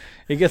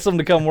 He gets them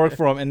to come work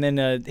for him, and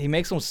then he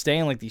makes them stay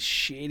in these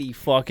shady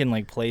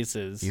fucking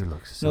places. You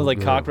look so like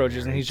good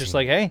cockroaches, and he's just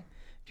like, hey,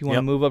 if you want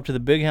to move up to the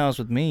big house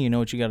with me, you know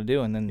what you got to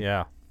do. And then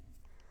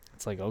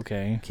it's like,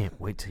 okay. Can't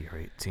wait till you're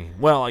 18.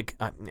 Well,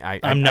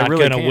 I'm not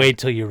really gonna wait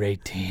till you're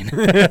 18.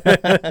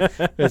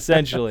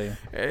 Essentially.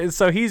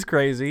 So he's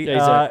crazy.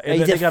 Yeah,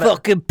 he's a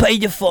fucking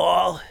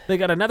pedophile. They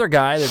got another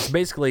guy that's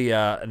basically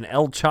an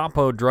El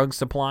Chapo drug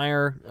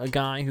supplier, a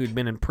guy who'd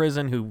been in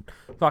prison who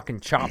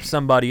fucking chopped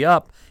somebody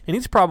up, and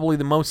he's probably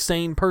the most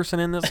sane person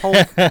in this whole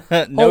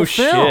no whole film.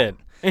 shit.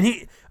 And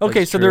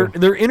That's so true.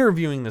 they're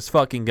interviewing this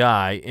fucking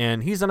guy,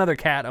 and he's another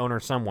cat owner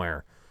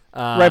somewhere.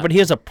 Right, but he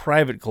has a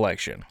private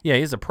collection. Yeah, he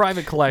has a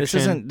private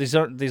collection. These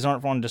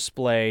aren't on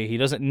display. He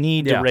doesn't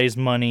need to raise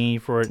money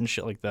for it and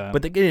shit like that.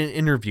 But they get an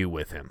interview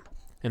with him,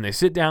 and they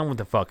sit down with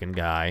the fucking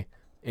guy,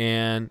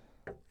 and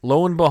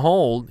lo and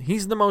behold,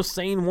 he's the most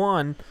sane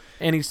one,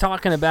 and he's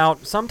talking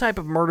about some type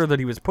of murder that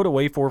he was put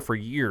away for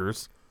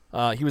years.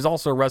 He was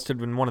also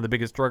arrested in one of the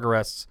biggest drug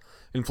arrests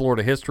in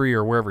Florida history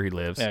or wherever he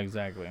lives. Yeah,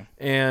 exactly.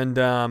 And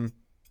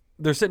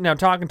they're sitting down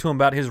talking to him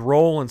about his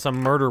role in some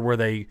murder where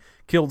they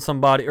killed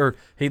somebody, or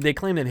they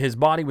claimed that his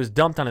body was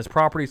dumped on his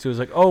property, so he was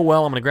like, oh,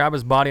 well, I'm going to grab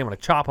his body, I'm going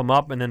to chop him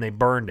up, and then they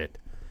burned it.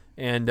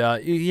 And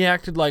he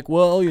acted like,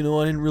 well, I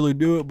didn't really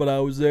do it, but I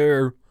was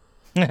there.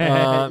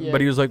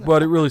 But he was like,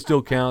 but it really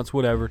still counts,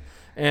 whatever.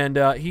 And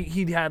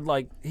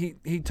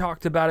he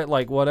talked about it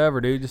like, whatever,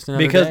 dude, just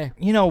another day.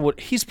 You know what?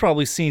 He's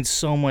probably seen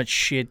so much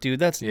shit, dude.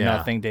 That's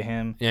nothing to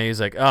him. Yeah,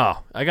 he's like,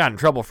 oh, I got in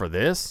trouble for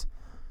this?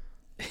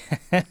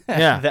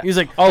 Yeah. He's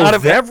like,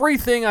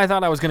 everything I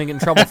thought I was going to get in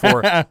trouble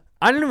for,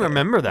 I didn't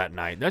remember that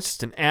night. That's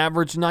just an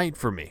average night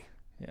for me.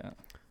 Yeah.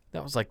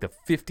 That was like the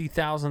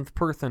 50,000th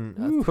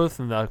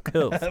person that I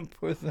killed.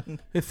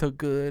 It's so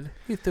good.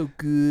 It's so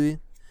good.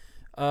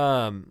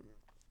 That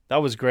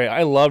was great.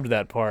 I loved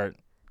that part,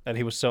 that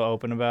he was so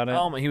open about it.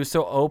 Oh, man, he was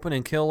so open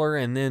and killer.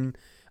 And then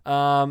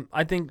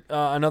I think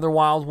another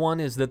wild one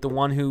is that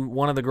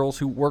one of the girls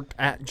who worked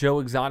at Joe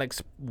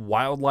Exotic's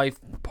wildlife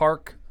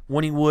park,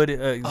 Wynnywood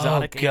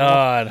Exotic. Oh,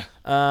 God.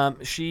 A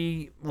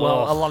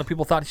lot of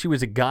people thought she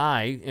was a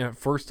guy.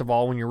 First of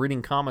all, when you're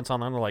reading comments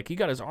on them, they're like, he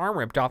got his arm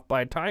ripped off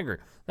by a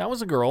tiger. That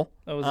was a girl.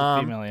 That was a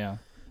female,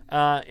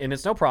 yeah. And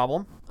it's no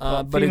problem.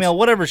 But female,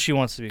 whatever she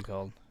wants to be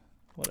called.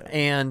 Whatever.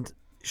 And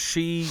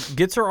she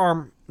gets her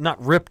arm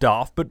not ripped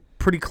off, but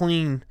pretty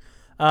clean.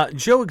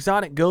 Joe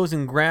Exotic goes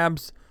and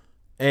grabs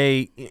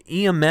a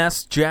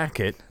EMS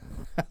jacket,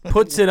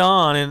 puts it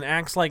on, and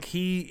acts like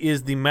he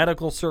is the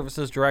medical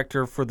services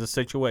director for the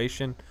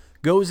situation,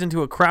 goes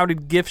into a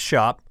crowded gift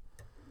shop,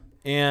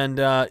 and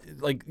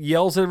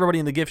yells at everybody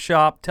in the gift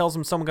shop, tells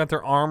them someone got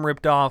their arm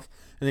ripped off,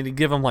 and then he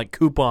give them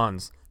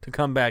coupons to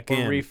come back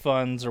in. Or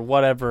refunds or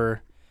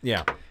whatever.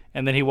 Yeah.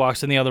 And then he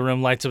walks in the other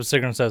room, lights up a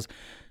cigarette, and says,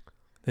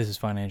 this is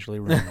financially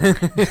ruined.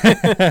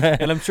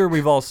 And I'm sure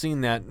we've all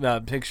seen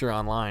that picture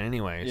online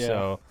anyway. Yeah.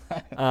 So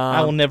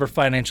I will never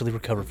financially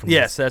recover from this.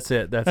 Yes, that's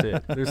it.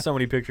 There's so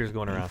many pictures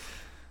going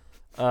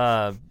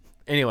around.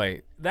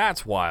 Anyway,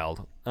 that's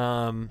wild.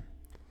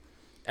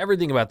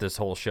 Everything about this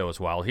whole show is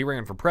wild. He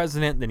ran for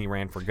president, then he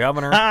ran for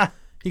governor.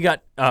 He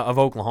got of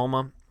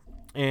Oklahoma,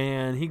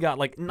 and he got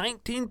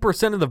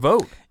 19% of the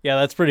vote. Yeah,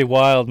 that's pretty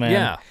wild, man.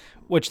 Yeah.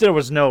 Which there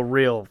was no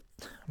real...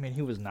 I mean,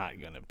 he was not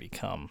going to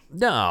become...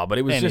 No, but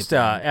it was just,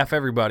 F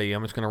everybody,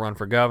 I'm just going to run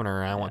for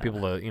governor, and I want people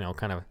to,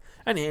 kind of...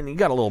 And he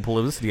got a little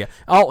publicity.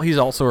 Oh, he's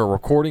also a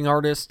recording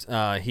artist.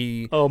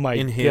 His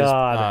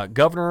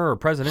governor or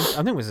president, I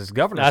think it was his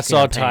governor's I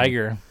saw campaign.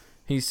 Tiger.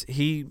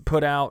 He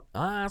put out,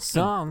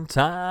 some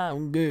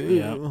time ago.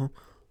 Yeah.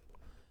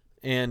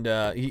 And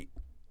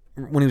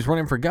when he was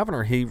running for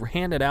governor, he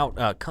handed out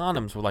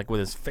condoms with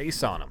his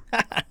face on them.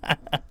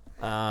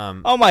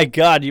 Oh, my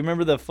God. You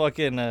remember the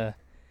fucking...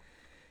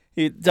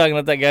 He talking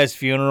about that guy's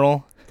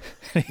funeral.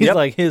 He's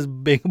like his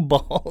big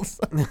balls.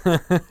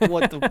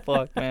 What the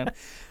fuck, man?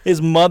 His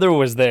mother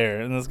was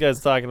there, and this guy's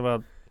talking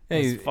about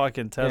His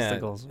fucking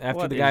testicles. Yeah.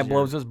 After the guy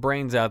blows his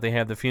brains out, they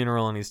have the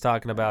funeral, and he's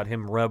talking about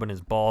him rubbing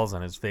his balls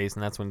on his face,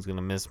 and that's when he's going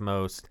to miss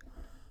most.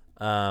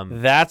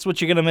 That's what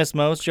you're going to miss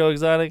most, Joe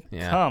Exotic?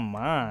 Yeah. Come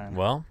on.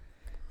 Well,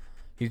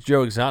 he's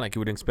Joe Exotic.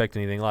 You wouldn't expect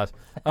anything less.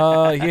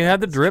 He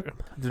had the drip. True.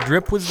 The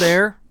drip was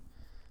there.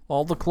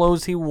 All the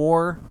clothes he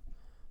wore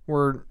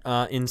were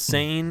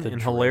insane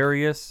and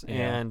hilarious.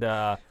 Yeah.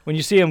 And when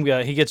you see him,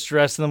 he gets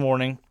dressed in the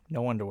morning,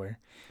 no underwear,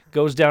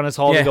 goes down his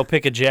hall to go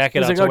pick a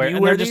jacket out to wear,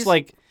 and they're just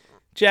like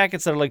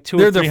jackets that are like $200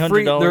 or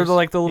 $300. They're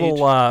like the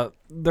little,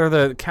 they're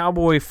the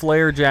cowboy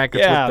flare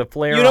jackets with the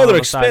flare. You know they're the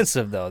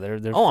expensive though. They're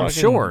I'm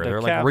sure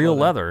they're like real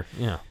leather.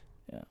 Yeah,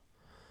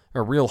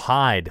 or real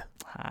hide.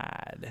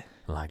 Hide.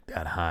 Like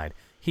that hide.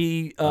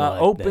 He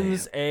like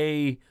opens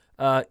they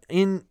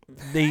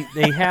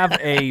have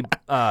a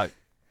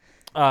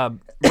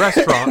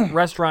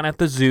restaurant at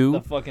the zoo.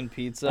 The fucking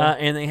pizza.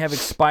 And they have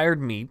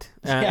expired meat.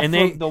 And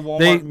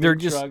they're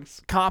just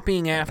trucks.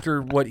 copying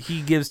after what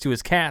he gives to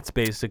his cats,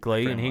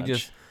 basically. Pretty and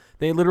much.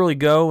 They literally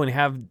go and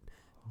have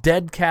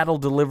dead cattle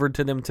delivered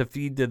to them to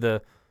feed to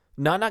the,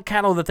 not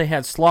cattle that they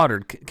had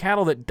slaughtered,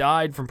 cattle that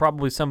died from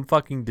probably some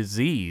fucking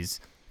disease,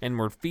 and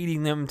were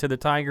feeding them to the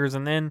tigers.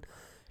 And then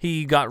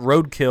he got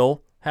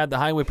roadkill. Had the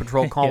highway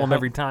patrol call him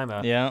every time.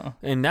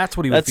 And that's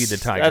what he would feed the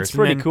tigers. That's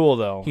pretty cool,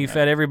 though. He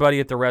fed everybody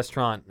at the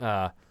restaurant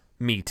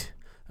meat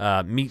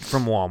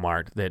from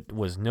Walmart that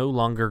was no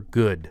longer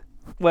good.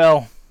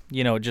 Well,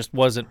 it just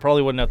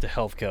probably wasn't up to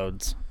health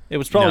codes. It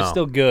was probably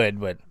still good,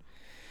 but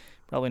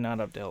probably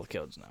not up to health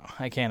codes now.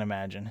 I can't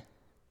imagine.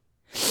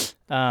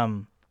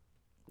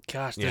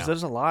 Gosh,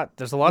 there's a lot.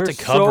 There's a lot to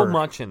cover. So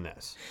much in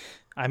this.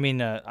 I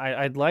mean,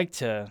 I'd like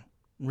to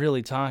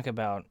really talk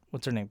about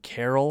what's her name,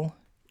 Carole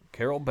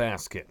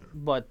Baskin.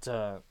 But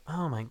oh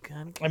my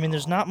god! I mean,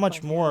 there's not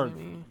much more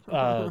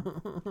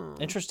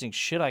interesting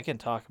shit I can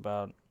talk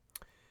about.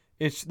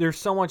 There's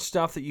so much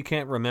stuff that you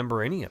can't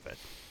remember any of it.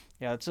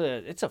 Yeah,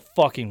 it's a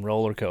fucking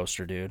roller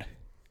coaster, dude.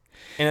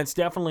 And it's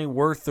definitely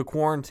worth the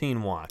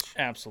quarantine watch.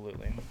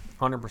 Absolutely,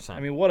 100%. I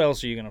mean, what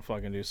else are you gonna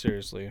fucking do?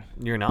 Seriously,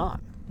 you're not.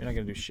 You're not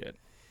gonna do shit.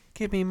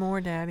 Give me more,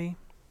 Daddy.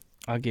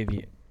 I'll give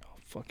you. I'll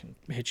fucking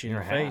hit you in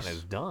the face. Your hat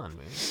is done,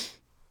 man.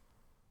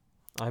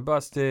 I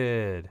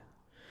busted.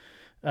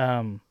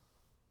 Dead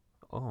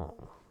Wow.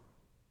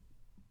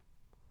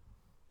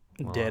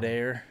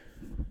 air.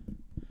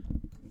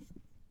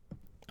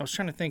 I was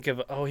trying to think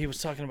of. He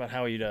was talking about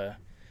how he'd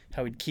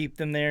keep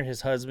them there,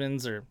 his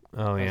husbands or.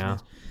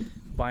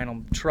 Buying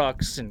them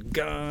trucks and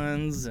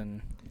guns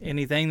and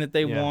anything that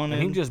they wanted.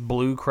 And he just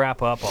blew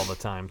crap up all the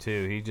time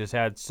too. He just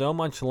had so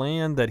much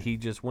land that he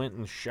just went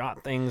and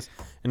shot things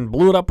and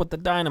blew it up with the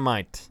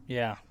dynamite.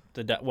 Yeah,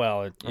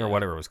 or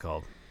whatever it was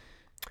called.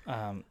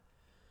 I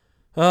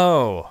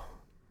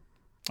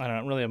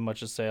don't really have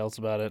much to say else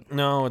about it.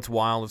 No, it's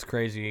wild. It's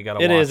crazy. You gotta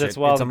watch it. It is. It's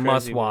wild. It's a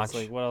must watch.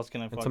 Like, what else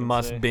can I fucking say? It's a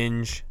must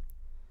binge.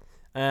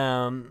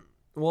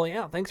 Well,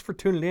 yeah. Thanks for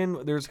tuning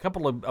in. There's a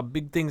couple of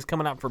big things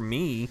coming out for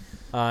me.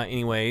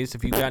 Anyways,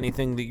 if you've got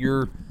anything that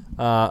you're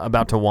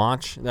about to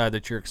watch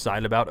that you're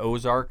excited about,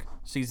 Ozark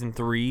season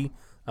 3,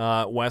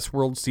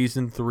 Westworld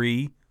season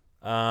 3.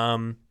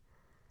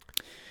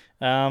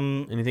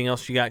 Anything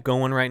else you got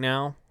going right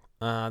now?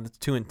 That's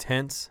too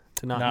intense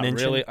to not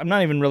mention. Really. I'm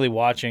not even really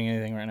watching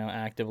anything right now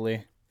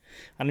actively.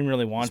 I didn't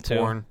really want to.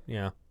 Porn,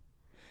 yeah.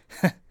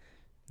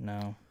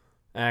 No.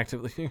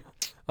 Actively.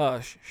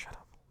 Shut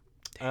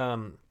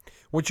up.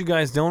 What you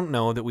guys don't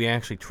know that we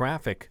actually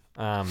traffic.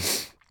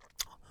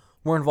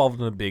 We're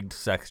involved in a big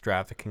sex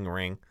trafficking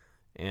ring,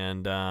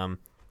 and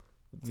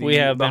we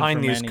have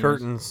behind these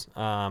curtains.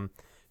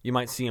 You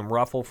might see them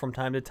ruffle from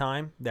time to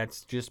time.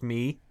 That's just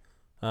me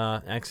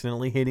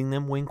accidentally hitting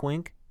them. Wink,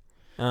 wink.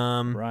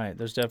 Right.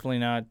 There's definitely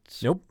not.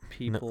 Nope.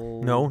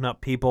 People. No,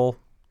 not people.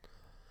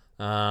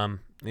 Young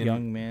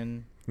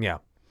men. Yeah.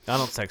 I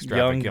don't sex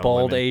traffic young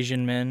bald women.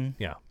 Asian men.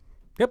 Yeah.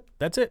 Yep.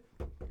 That's it.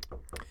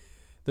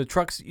 The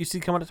trucks you see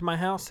coming up to my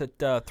house at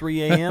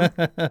 3 a.m.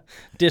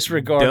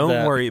 Disregard Don't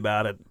that. worry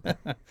about it.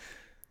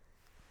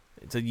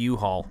 It's a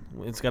U-Haul.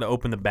 It's got to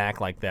open the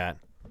back like that.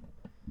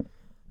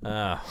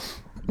 Get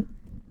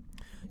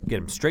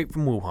them straight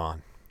from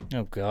Wuhan.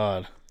 Oh,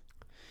 God.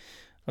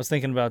 I was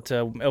thinking about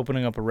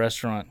opening up a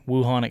restaurant,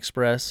 Wuhan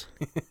Express,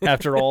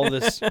 after all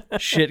this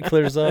shit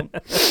clears up.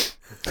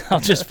 I'll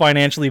just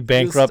financially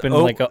bankrupt in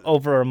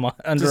under a month.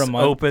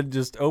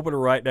 Just open it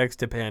right next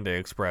to Panda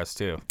Express,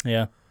 too.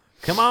 Yeah.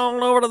 Come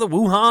on over to the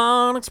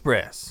Wuhan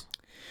Express.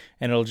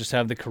 And it'll just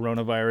have the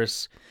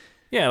coronavirus.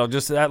 Yeah,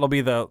 that'll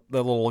be the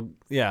little,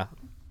 yeah.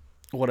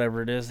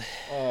 Whatever it is.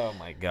 Oh,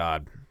 my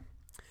God.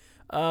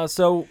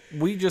 So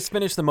we just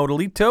finished the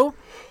Modelito.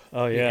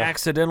 Oh, yeah. The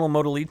accidental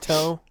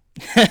Modelito.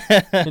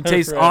 It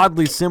tastes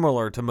oddly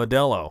similar to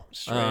Modelo.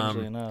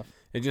 Strangely enough.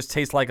 It just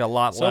tastes like a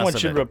lot less of it. Someone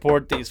should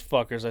report these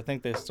fuckers. I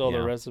think they stole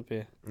the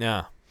recipe.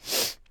 Yeah.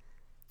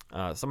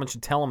 Someone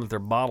should tell them that their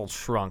bottles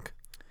shrunk.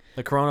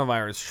 The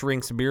coronavirus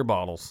shrinks beer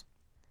bottles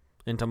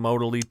into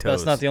Modelitos.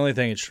 That's not the only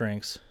thing it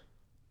shrinks.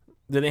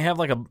 Do they have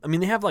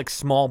they have like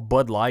small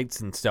Bud Lights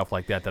and stuff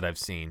like that I've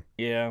seen.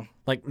 Yeah.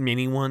 Like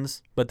mini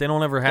ones, but they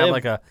don't ever have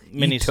like a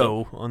mini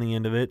Ito on the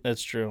end of it.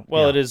 That's true.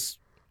 Well, it is,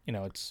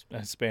 it's a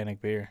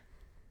Hispanic beer.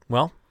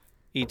 Well,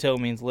 Ito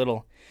means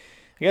little.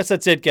 I guess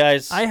that's it,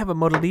 guys. I have a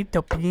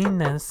Modelito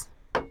penis.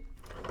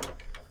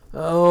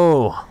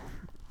 Oh.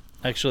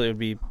 Actually, it would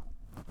be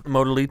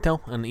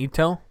Modelito and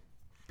Ito.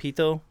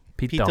 Pito.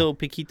 Piquito.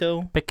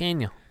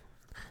 Pequeño.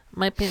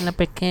 My pena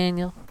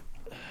pequeño.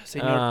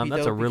 Senor Pito,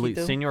 that's a really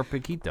Piquito. Senor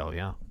Piquito,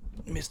 yeah.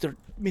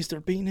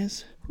 Mr.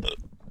 Penis.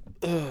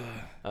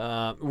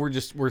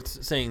 We're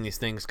saying these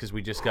things because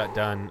we just got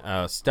done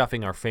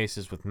stuffing our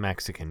faces with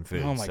Mexican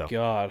food. Oh my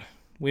god,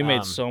 we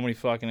made so many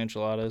fucking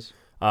enchiladas.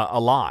 A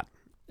lot.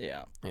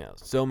 Yeah.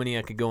 So many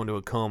I could go into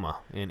a coma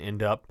and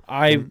end up.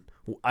 I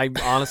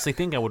honestly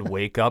think I would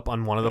wake up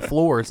on one of the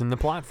floors in the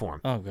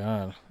platform. Oh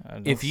god.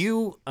 If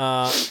you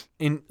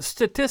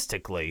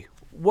statistically,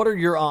 what are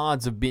your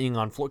odds of being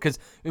on floor? Because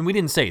we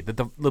didn't say that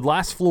the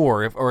last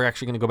floor. If we're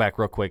actually going to go back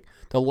real quick,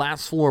 the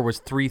last floor was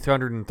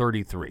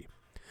 333,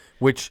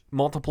 which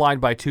multiplied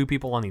by 2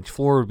 people on each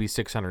floor would be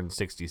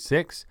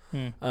 666,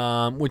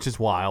 which is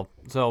wild.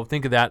 So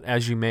think of that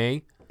as you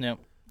may. Yep.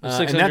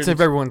 And that's if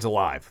everyone's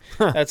alive.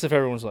 That's if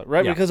everyone's alive,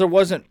 right? Yeah. Because there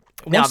wasn't.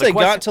 Once the they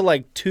question- got to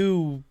like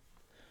 2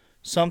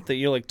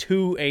 something, like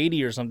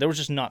 280 or something, there was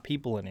just not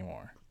people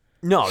anymore.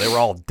 No, they were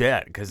all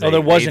dead because there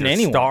wasn't they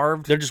anyone.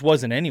 Starved. There just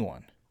wasn't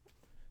anyone.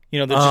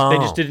 They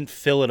just didn't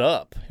fill it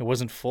up. It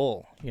wasn't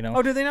full.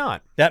 Oh, did they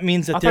not? That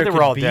means that I there thought they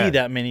were all could be dead.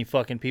 that many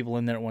fucking people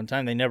in there at one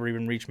time. They never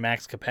even reached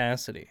max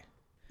capacity.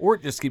 Or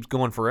it just keeps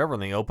going forever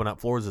and they open up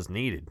floors as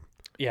needed.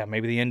 Yeah,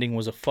 maybe the ending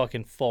was a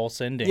fucking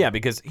false ending. Yeah,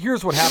 because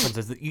here's what happens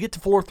is that you get to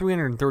floor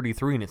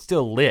 333 and it's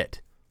still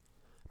lit.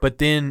 But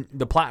then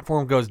the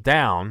platform goes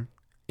down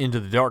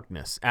into the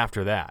darkness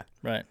after that.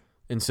 Right.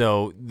 And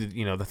so,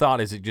 the thought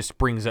is it just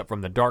springs up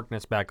from the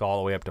darkness back all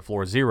the way up to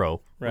floor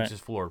 0, Right. which is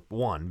floor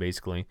 1,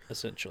 basically.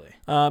 Essentially.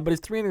 But it's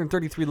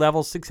 333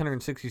 levels,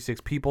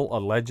 666 people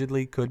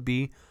allegedly could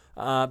be.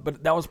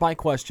 But that was my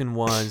question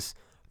was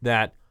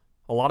that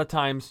a lot of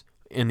times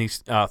in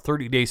these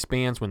 30-day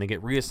spans when they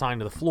get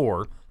reassigned to the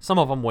floor, some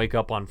of them wake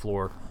up on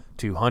floor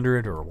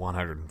 200 or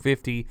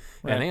 150,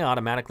 Right. and they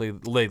automatically,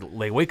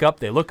 they wake up,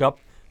 they look up,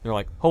 they're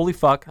like, holy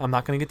fuck, I'm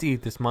not going to get to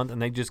eat this month, and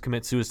they just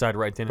commit suicide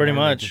right then and Pretty there,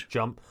 and they much. just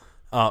jump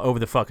over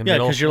the fucking Yeah,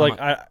 middle. because you're I'm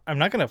like, I'm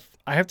not going to,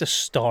 I have to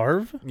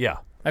starve? yeah.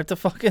 I have to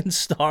fucking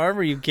starve?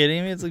 Are you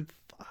kidding me? It's like,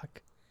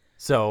 fuck.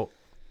 So,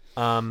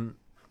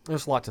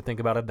 there's a lot to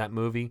think about in that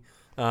movie.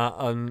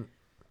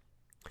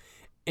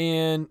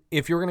 And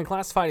if you're going to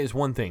classify it as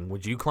one thing,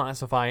 would you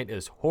classify it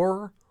as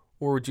horror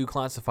or would you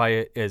classify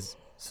it as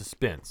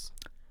suspense?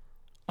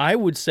 I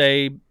would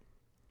say,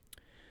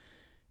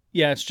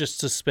 yeah, it's just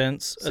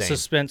suspense. Same. A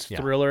suspense Yeah.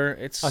 thriller.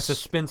 It's A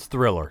suspense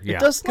thriller, yeah.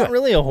 That's not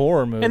really a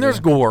horror movie. And there's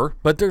gore,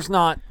 but there's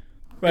not...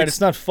 Right,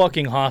 it's not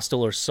fucking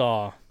Hostel or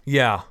Saw.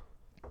 Yeah.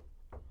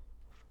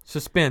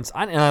 Suspense.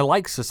 And I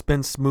like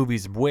suspense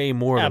movies way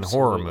more than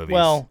horror movies.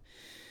 Well,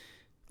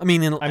 I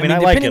mean, I like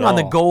depending it on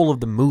the all. goal of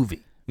the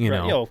movie, right,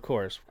 know. yeah, of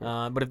course.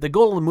 But if the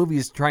goal of the movie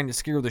is trying to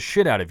scare the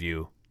shit out of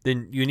you,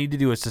 then you need to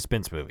do a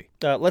suspense movie.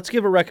 Let's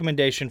give a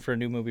recommendation for a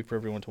new movie for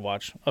everyone to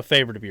watch. A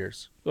favorite of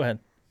yours. Go ahead.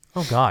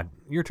 Oh, God.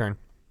 Your turn.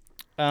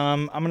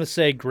 I'm going to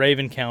say Grave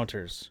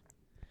Encounters.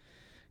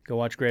 Go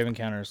watch Grave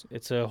Encounters.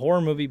 It's a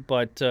horror movie,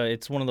 but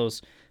it's one of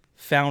those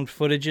found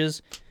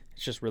footages.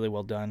 It's just really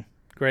well done.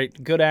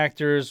 Great. Good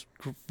actors.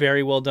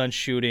 Very well done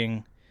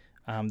shooting.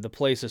 The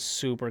place is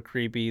super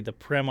creepy. The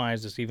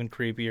premise is even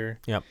creepier.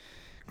 Yep.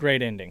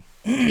 Great ending.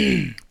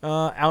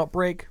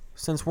 Outbreak,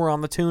 since we're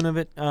on the tune of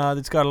it,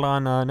 that's got it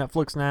on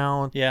Netflix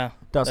now. Yeah.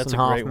 Dustin that's a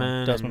great one.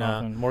 Hoffman. Dustin and,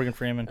 Hoffman. Morgan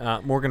Freeman.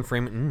 Morgan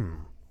Freeman.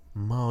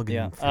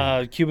 Morgan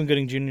Freeman. Cuban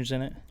Gooding Jr.'s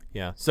in it.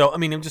 Yeah. So, I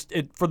mean,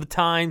 for the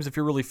times, if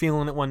you're really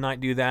feeling it one night,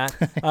 do that.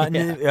 And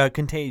then,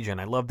 Contagion.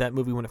 I loved that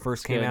movie when it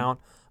first came out.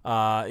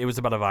 It was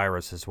about a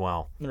virus as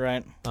well.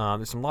 Right.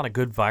 There's a lot of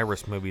good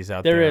virus movies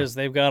out there. There is.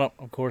 They've got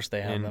them. Of course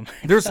they have them.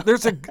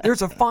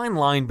 there's a fine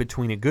line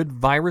between a good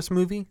virus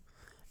movie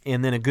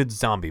and then a good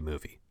zombie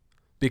movie.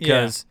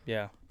 Because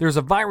there's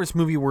a virus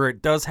movie where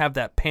it does have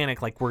that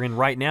panic like we're in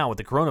right now with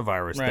the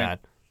coronavirus, Right. that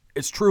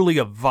it's truly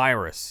a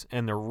virus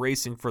and they're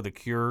racing for the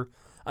cure.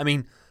 I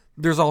mean,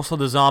 there's also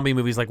the zombie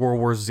movies like World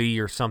War Z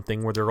or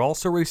something where they're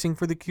also racing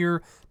for the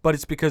cure, but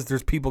it's because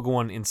there's people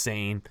going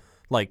insane,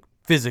 like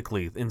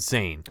physically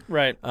insane.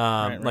 Right.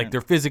 Like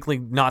they're physically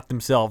not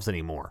themselves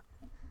anymore.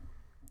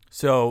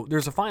 So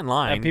there's a fine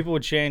line. Yeah, people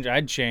would change.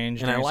 I'd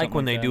change. And I like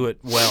when they do it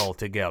well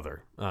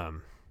together.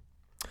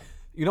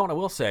 You know what I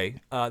will say?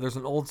 There's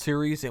an old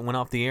series that went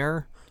off the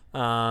air,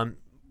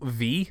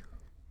 V.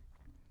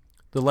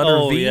 The letter V.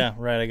 Oh, yeah,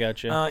 right, I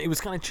got you. It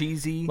was kind of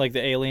cheesy. Like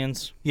the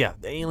aliens? Yeah,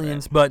 the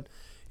aliens, but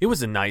it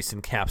was a nice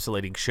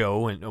encapsulating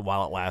show and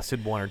while it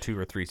lasted 1 or 2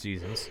 or 3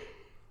 seasons.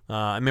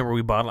 I remember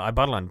I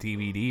bought it on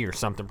DVD or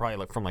something,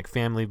 probably from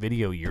Family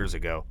Video years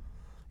ago.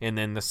 And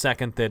then the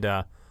second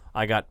that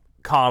I got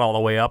caught all the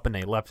way up and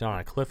they left it on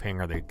a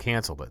cliffhanger, they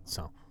canceled it.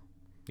 So,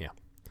 yeah.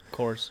 Of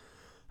course.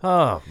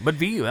 But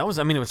VU, it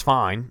was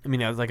fine. I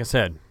mean, like I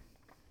said,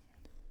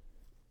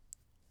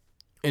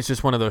 it's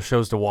just one of those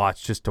shows to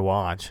watch just to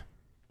watch.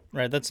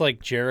 Right, that's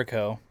like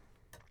Jericho.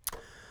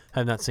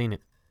 Have not seen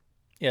it.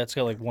 Yeah, it's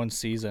got like one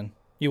season.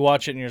 You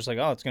watch it and you're just like,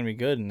 oh, it's going to be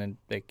good, and then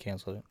they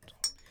canceled it.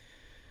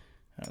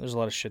 There's a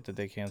lot of shit that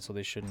they canceled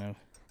they shouldn't have.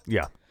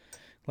 Yeah.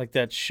 Like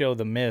that show,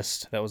 The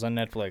Mist, that was on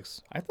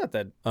Netflix. I thought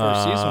that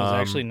first season was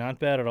actually not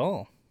bad at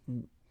all.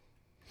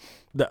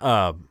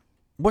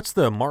 What's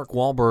the Mark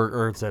Wahlberg,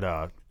 or is it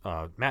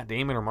Matt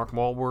Damon or Mark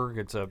Wahlberg?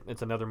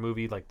 It's another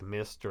movie like The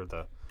Mist or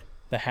The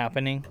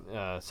Happening?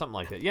 Something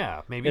like that.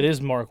 Yeah, maybe. It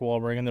is Mark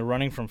Wahlberg, and they're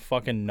running from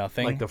fucking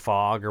nothing. Like The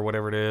Fog or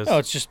whatever it is. Oh,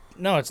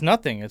 it's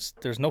nothing.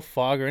 There's no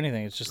fog or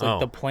anything. It's just like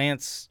the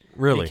plants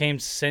became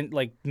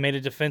made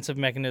a defensive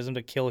mechanism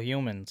to kill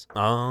humans.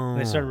 Oh.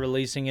 And they started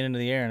releasing it into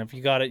the air, and if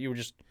you got it, you were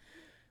just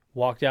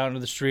walked out into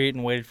the street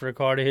and waited for a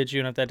car to hit you,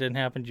 and if that didn't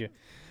happen, you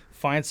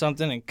find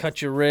something and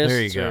cut your wrists.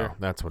 There you go.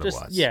 That's what it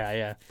was.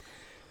 Yeah.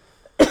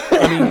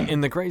 I mean,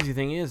 and the crazy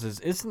thing is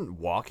isn't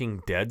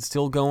Walking Dead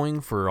still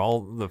going for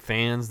all the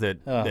fans that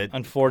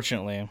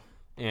unfortunately.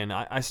 And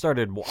I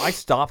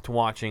stopped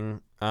watching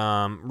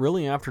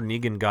really after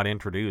Negan got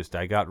introduced.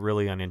 I got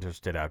really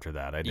uninterested after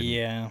that. I didn't.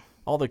 Yeah.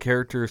 All the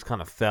characters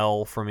kind of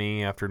fell for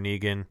me after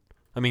Negan.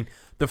 I mean,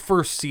 the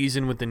first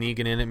season with the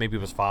Negan in it, maybe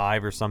it was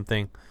 5 or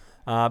something.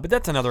 But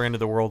that's another end of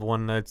the world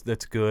one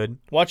that's good.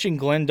 Watching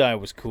Glenn die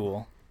was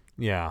cool.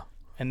 Yeah.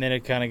 And then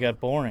it kind of got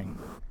boring.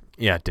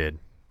 Yeah, it did.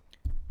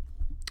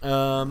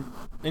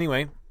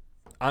 Anyway,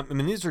 I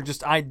mean, these are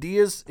just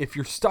ideas. If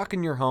you're stuck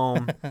in your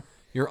home,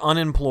 you're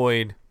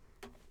unemployed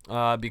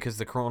because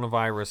the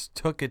coronavirus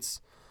took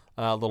its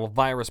little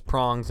virus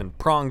prongs and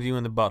pronged you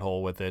in the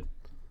butthole with it.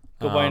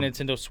 Go buy a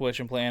Nintendo Switch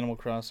and play Animal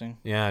Crossing.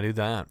 Yeah, do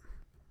that.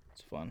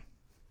 It's fun.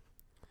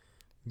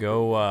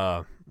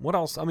 Go, what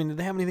else? I mean, do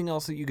they have anything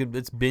else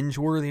that's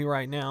binge-worthy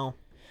right now?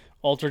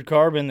 Altered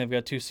Carbon, they've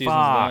got 2 seasons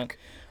of that.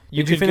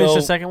 Did you finish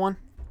the second one?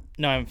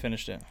 No, I haven't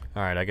finished it.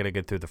 All right, I got to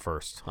get through the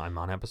first. I'm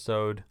on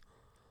episode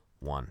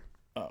 1.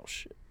 Oh,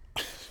 shit.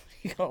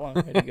 You got a long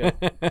way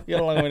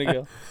to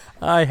go.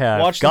 I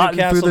have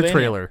gotten through the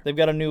trailer. They've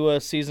got a new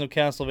season of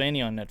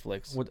Castlevania on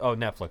Netflix.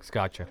 Netflix.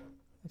 Gotcha.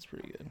 That's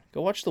pretty good.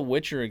 Go watch The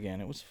Witcher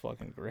again. It was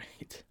fucking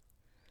great.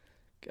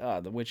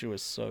 God, The Witcher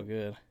was so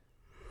good.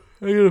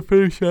 I got to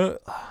finish that.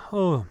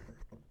 Oh.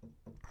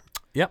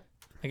 Yep.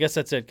 I guess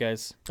that's it,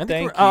 guys.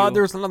 Thank you.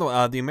 There's another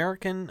one. The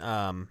American...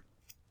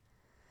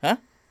 Huh?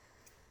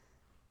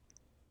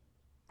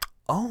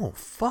 Oh,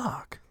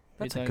 fuck.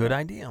 That's a good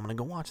idea. I'm going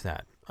to go watch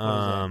that.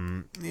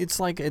 It's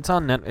like, it's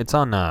on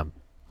I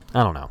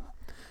don't know.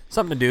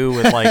 Something to do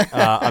with like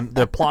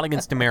the Plot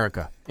Against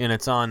America. And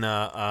it's on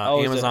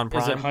Amazon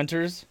Prime. Is it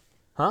Hunters?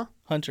 Huh?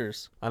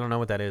 Hunters. I don't know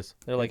what that is.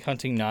 They're like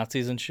hunting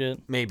Nazis and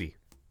shit? Maybe.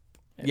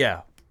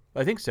 Yeah.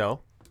 I think so.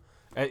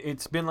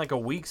 It's been like a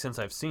week since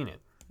I've seen it.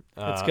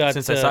 It's got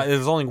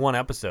there's only one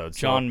episode.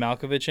 John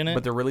Malkovich in it?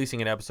 But they're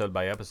releasing it episode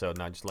by episode,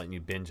 not just letting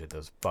you binge it,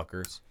 those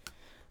fuckers.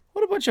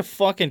 What a bunch of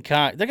fucking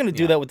cock. They're going to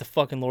do that with the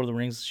fucking Lord of the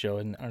Rings show,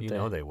 aren't they? You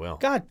know they will.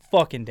 God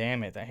fucking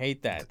damn it. I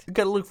hate that. You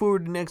got to look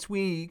forward to next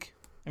week.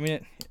 I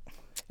mean...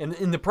 And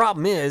the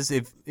problem is,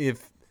 if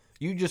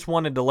you just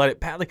wanted to let it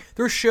pass... Like,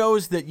 there's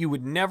shows that you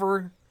would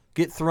never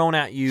get thrown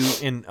at you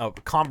in a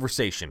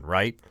conversation,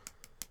 right?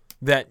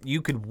 That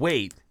you could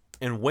wait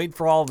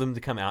for all of them to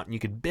come out, and you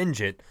could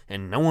binge it,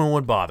 and no one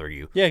would bother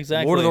you. Yeah,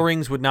 exactly. Lord of the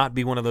Rings would not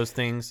be one of those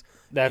things.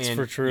 That's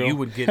for true. You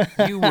would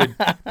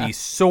be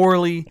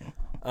sorely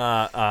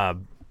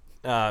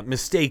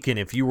mistaken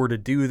if you were to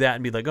do that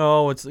and be like,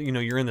 oh, it's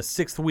you're in the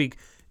 6th week.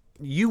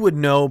 You would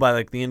know by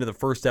like the end of the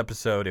first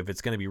episode if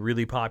it's going to be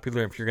really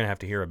popular, if you're going to have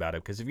to hear about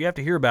it. Because if you have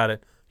to hear about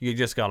it, you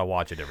just got to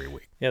watch it every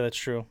week. Yeah, that's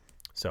true.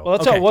 So, well,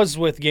 that's how it was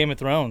with Game of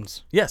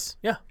Thrones. Yes,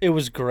 yeah. It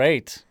was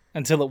great.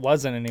 Until it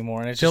wasn't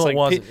anymore, and it's Until just it like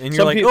wasn't, and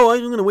you're like, "Oh,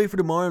 I'm gonna wait for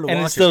tomorrow to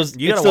watch it."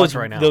 You gotta watch it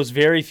right now. Those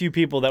very few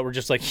people that were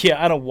just like,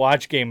 "Yeah, I don't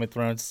watch Game of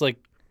Thrones." It's like,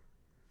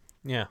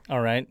 yeah,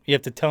 all right, you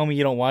have to tell me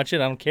you don't watch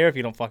it. I don't care if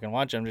you don't fucking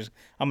watch it.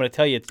 I'm gonna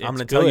tell you it's I'm gonna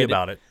good. tell you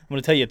about it. I'm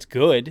gonna tell you it's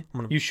good.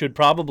 You should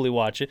probably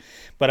watch it.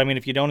 But I mean,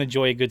 if you don't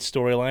enjoy a good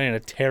storyline and a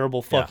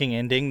terrible fucking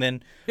ending,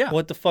 then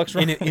what the fuck's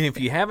wrong? And if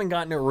you haven't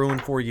gotten it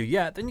ruined for you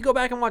yet, then you go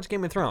back and watch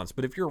Game of Thrones.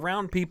 But if you're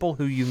around people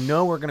who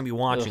are gonna be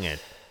watching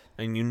it.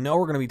 And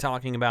we're going to be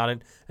talking about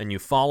it, and you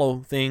follow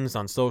things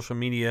on social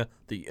media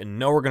that you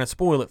know we're going to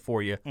spoil it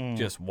for you,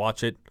 just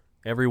watch it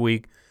every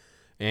week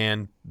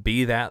and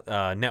be that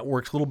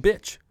network's little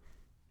bitch.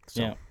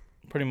 So, yeah,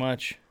 pretty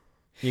much.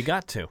 You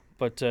got to.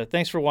 But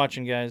thanks for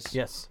watching, guys.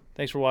 Yes.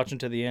 Thanks for watching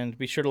to the end.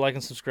 Be sure to like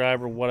and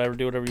subscribe or whatever.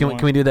 Do whatever you want.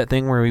 Can we do that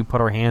thing where we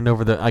put our hand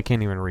over I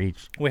can't even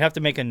reach? We have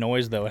to make a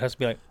noise, though. It has to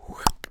be like...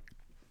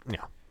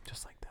 Yeah.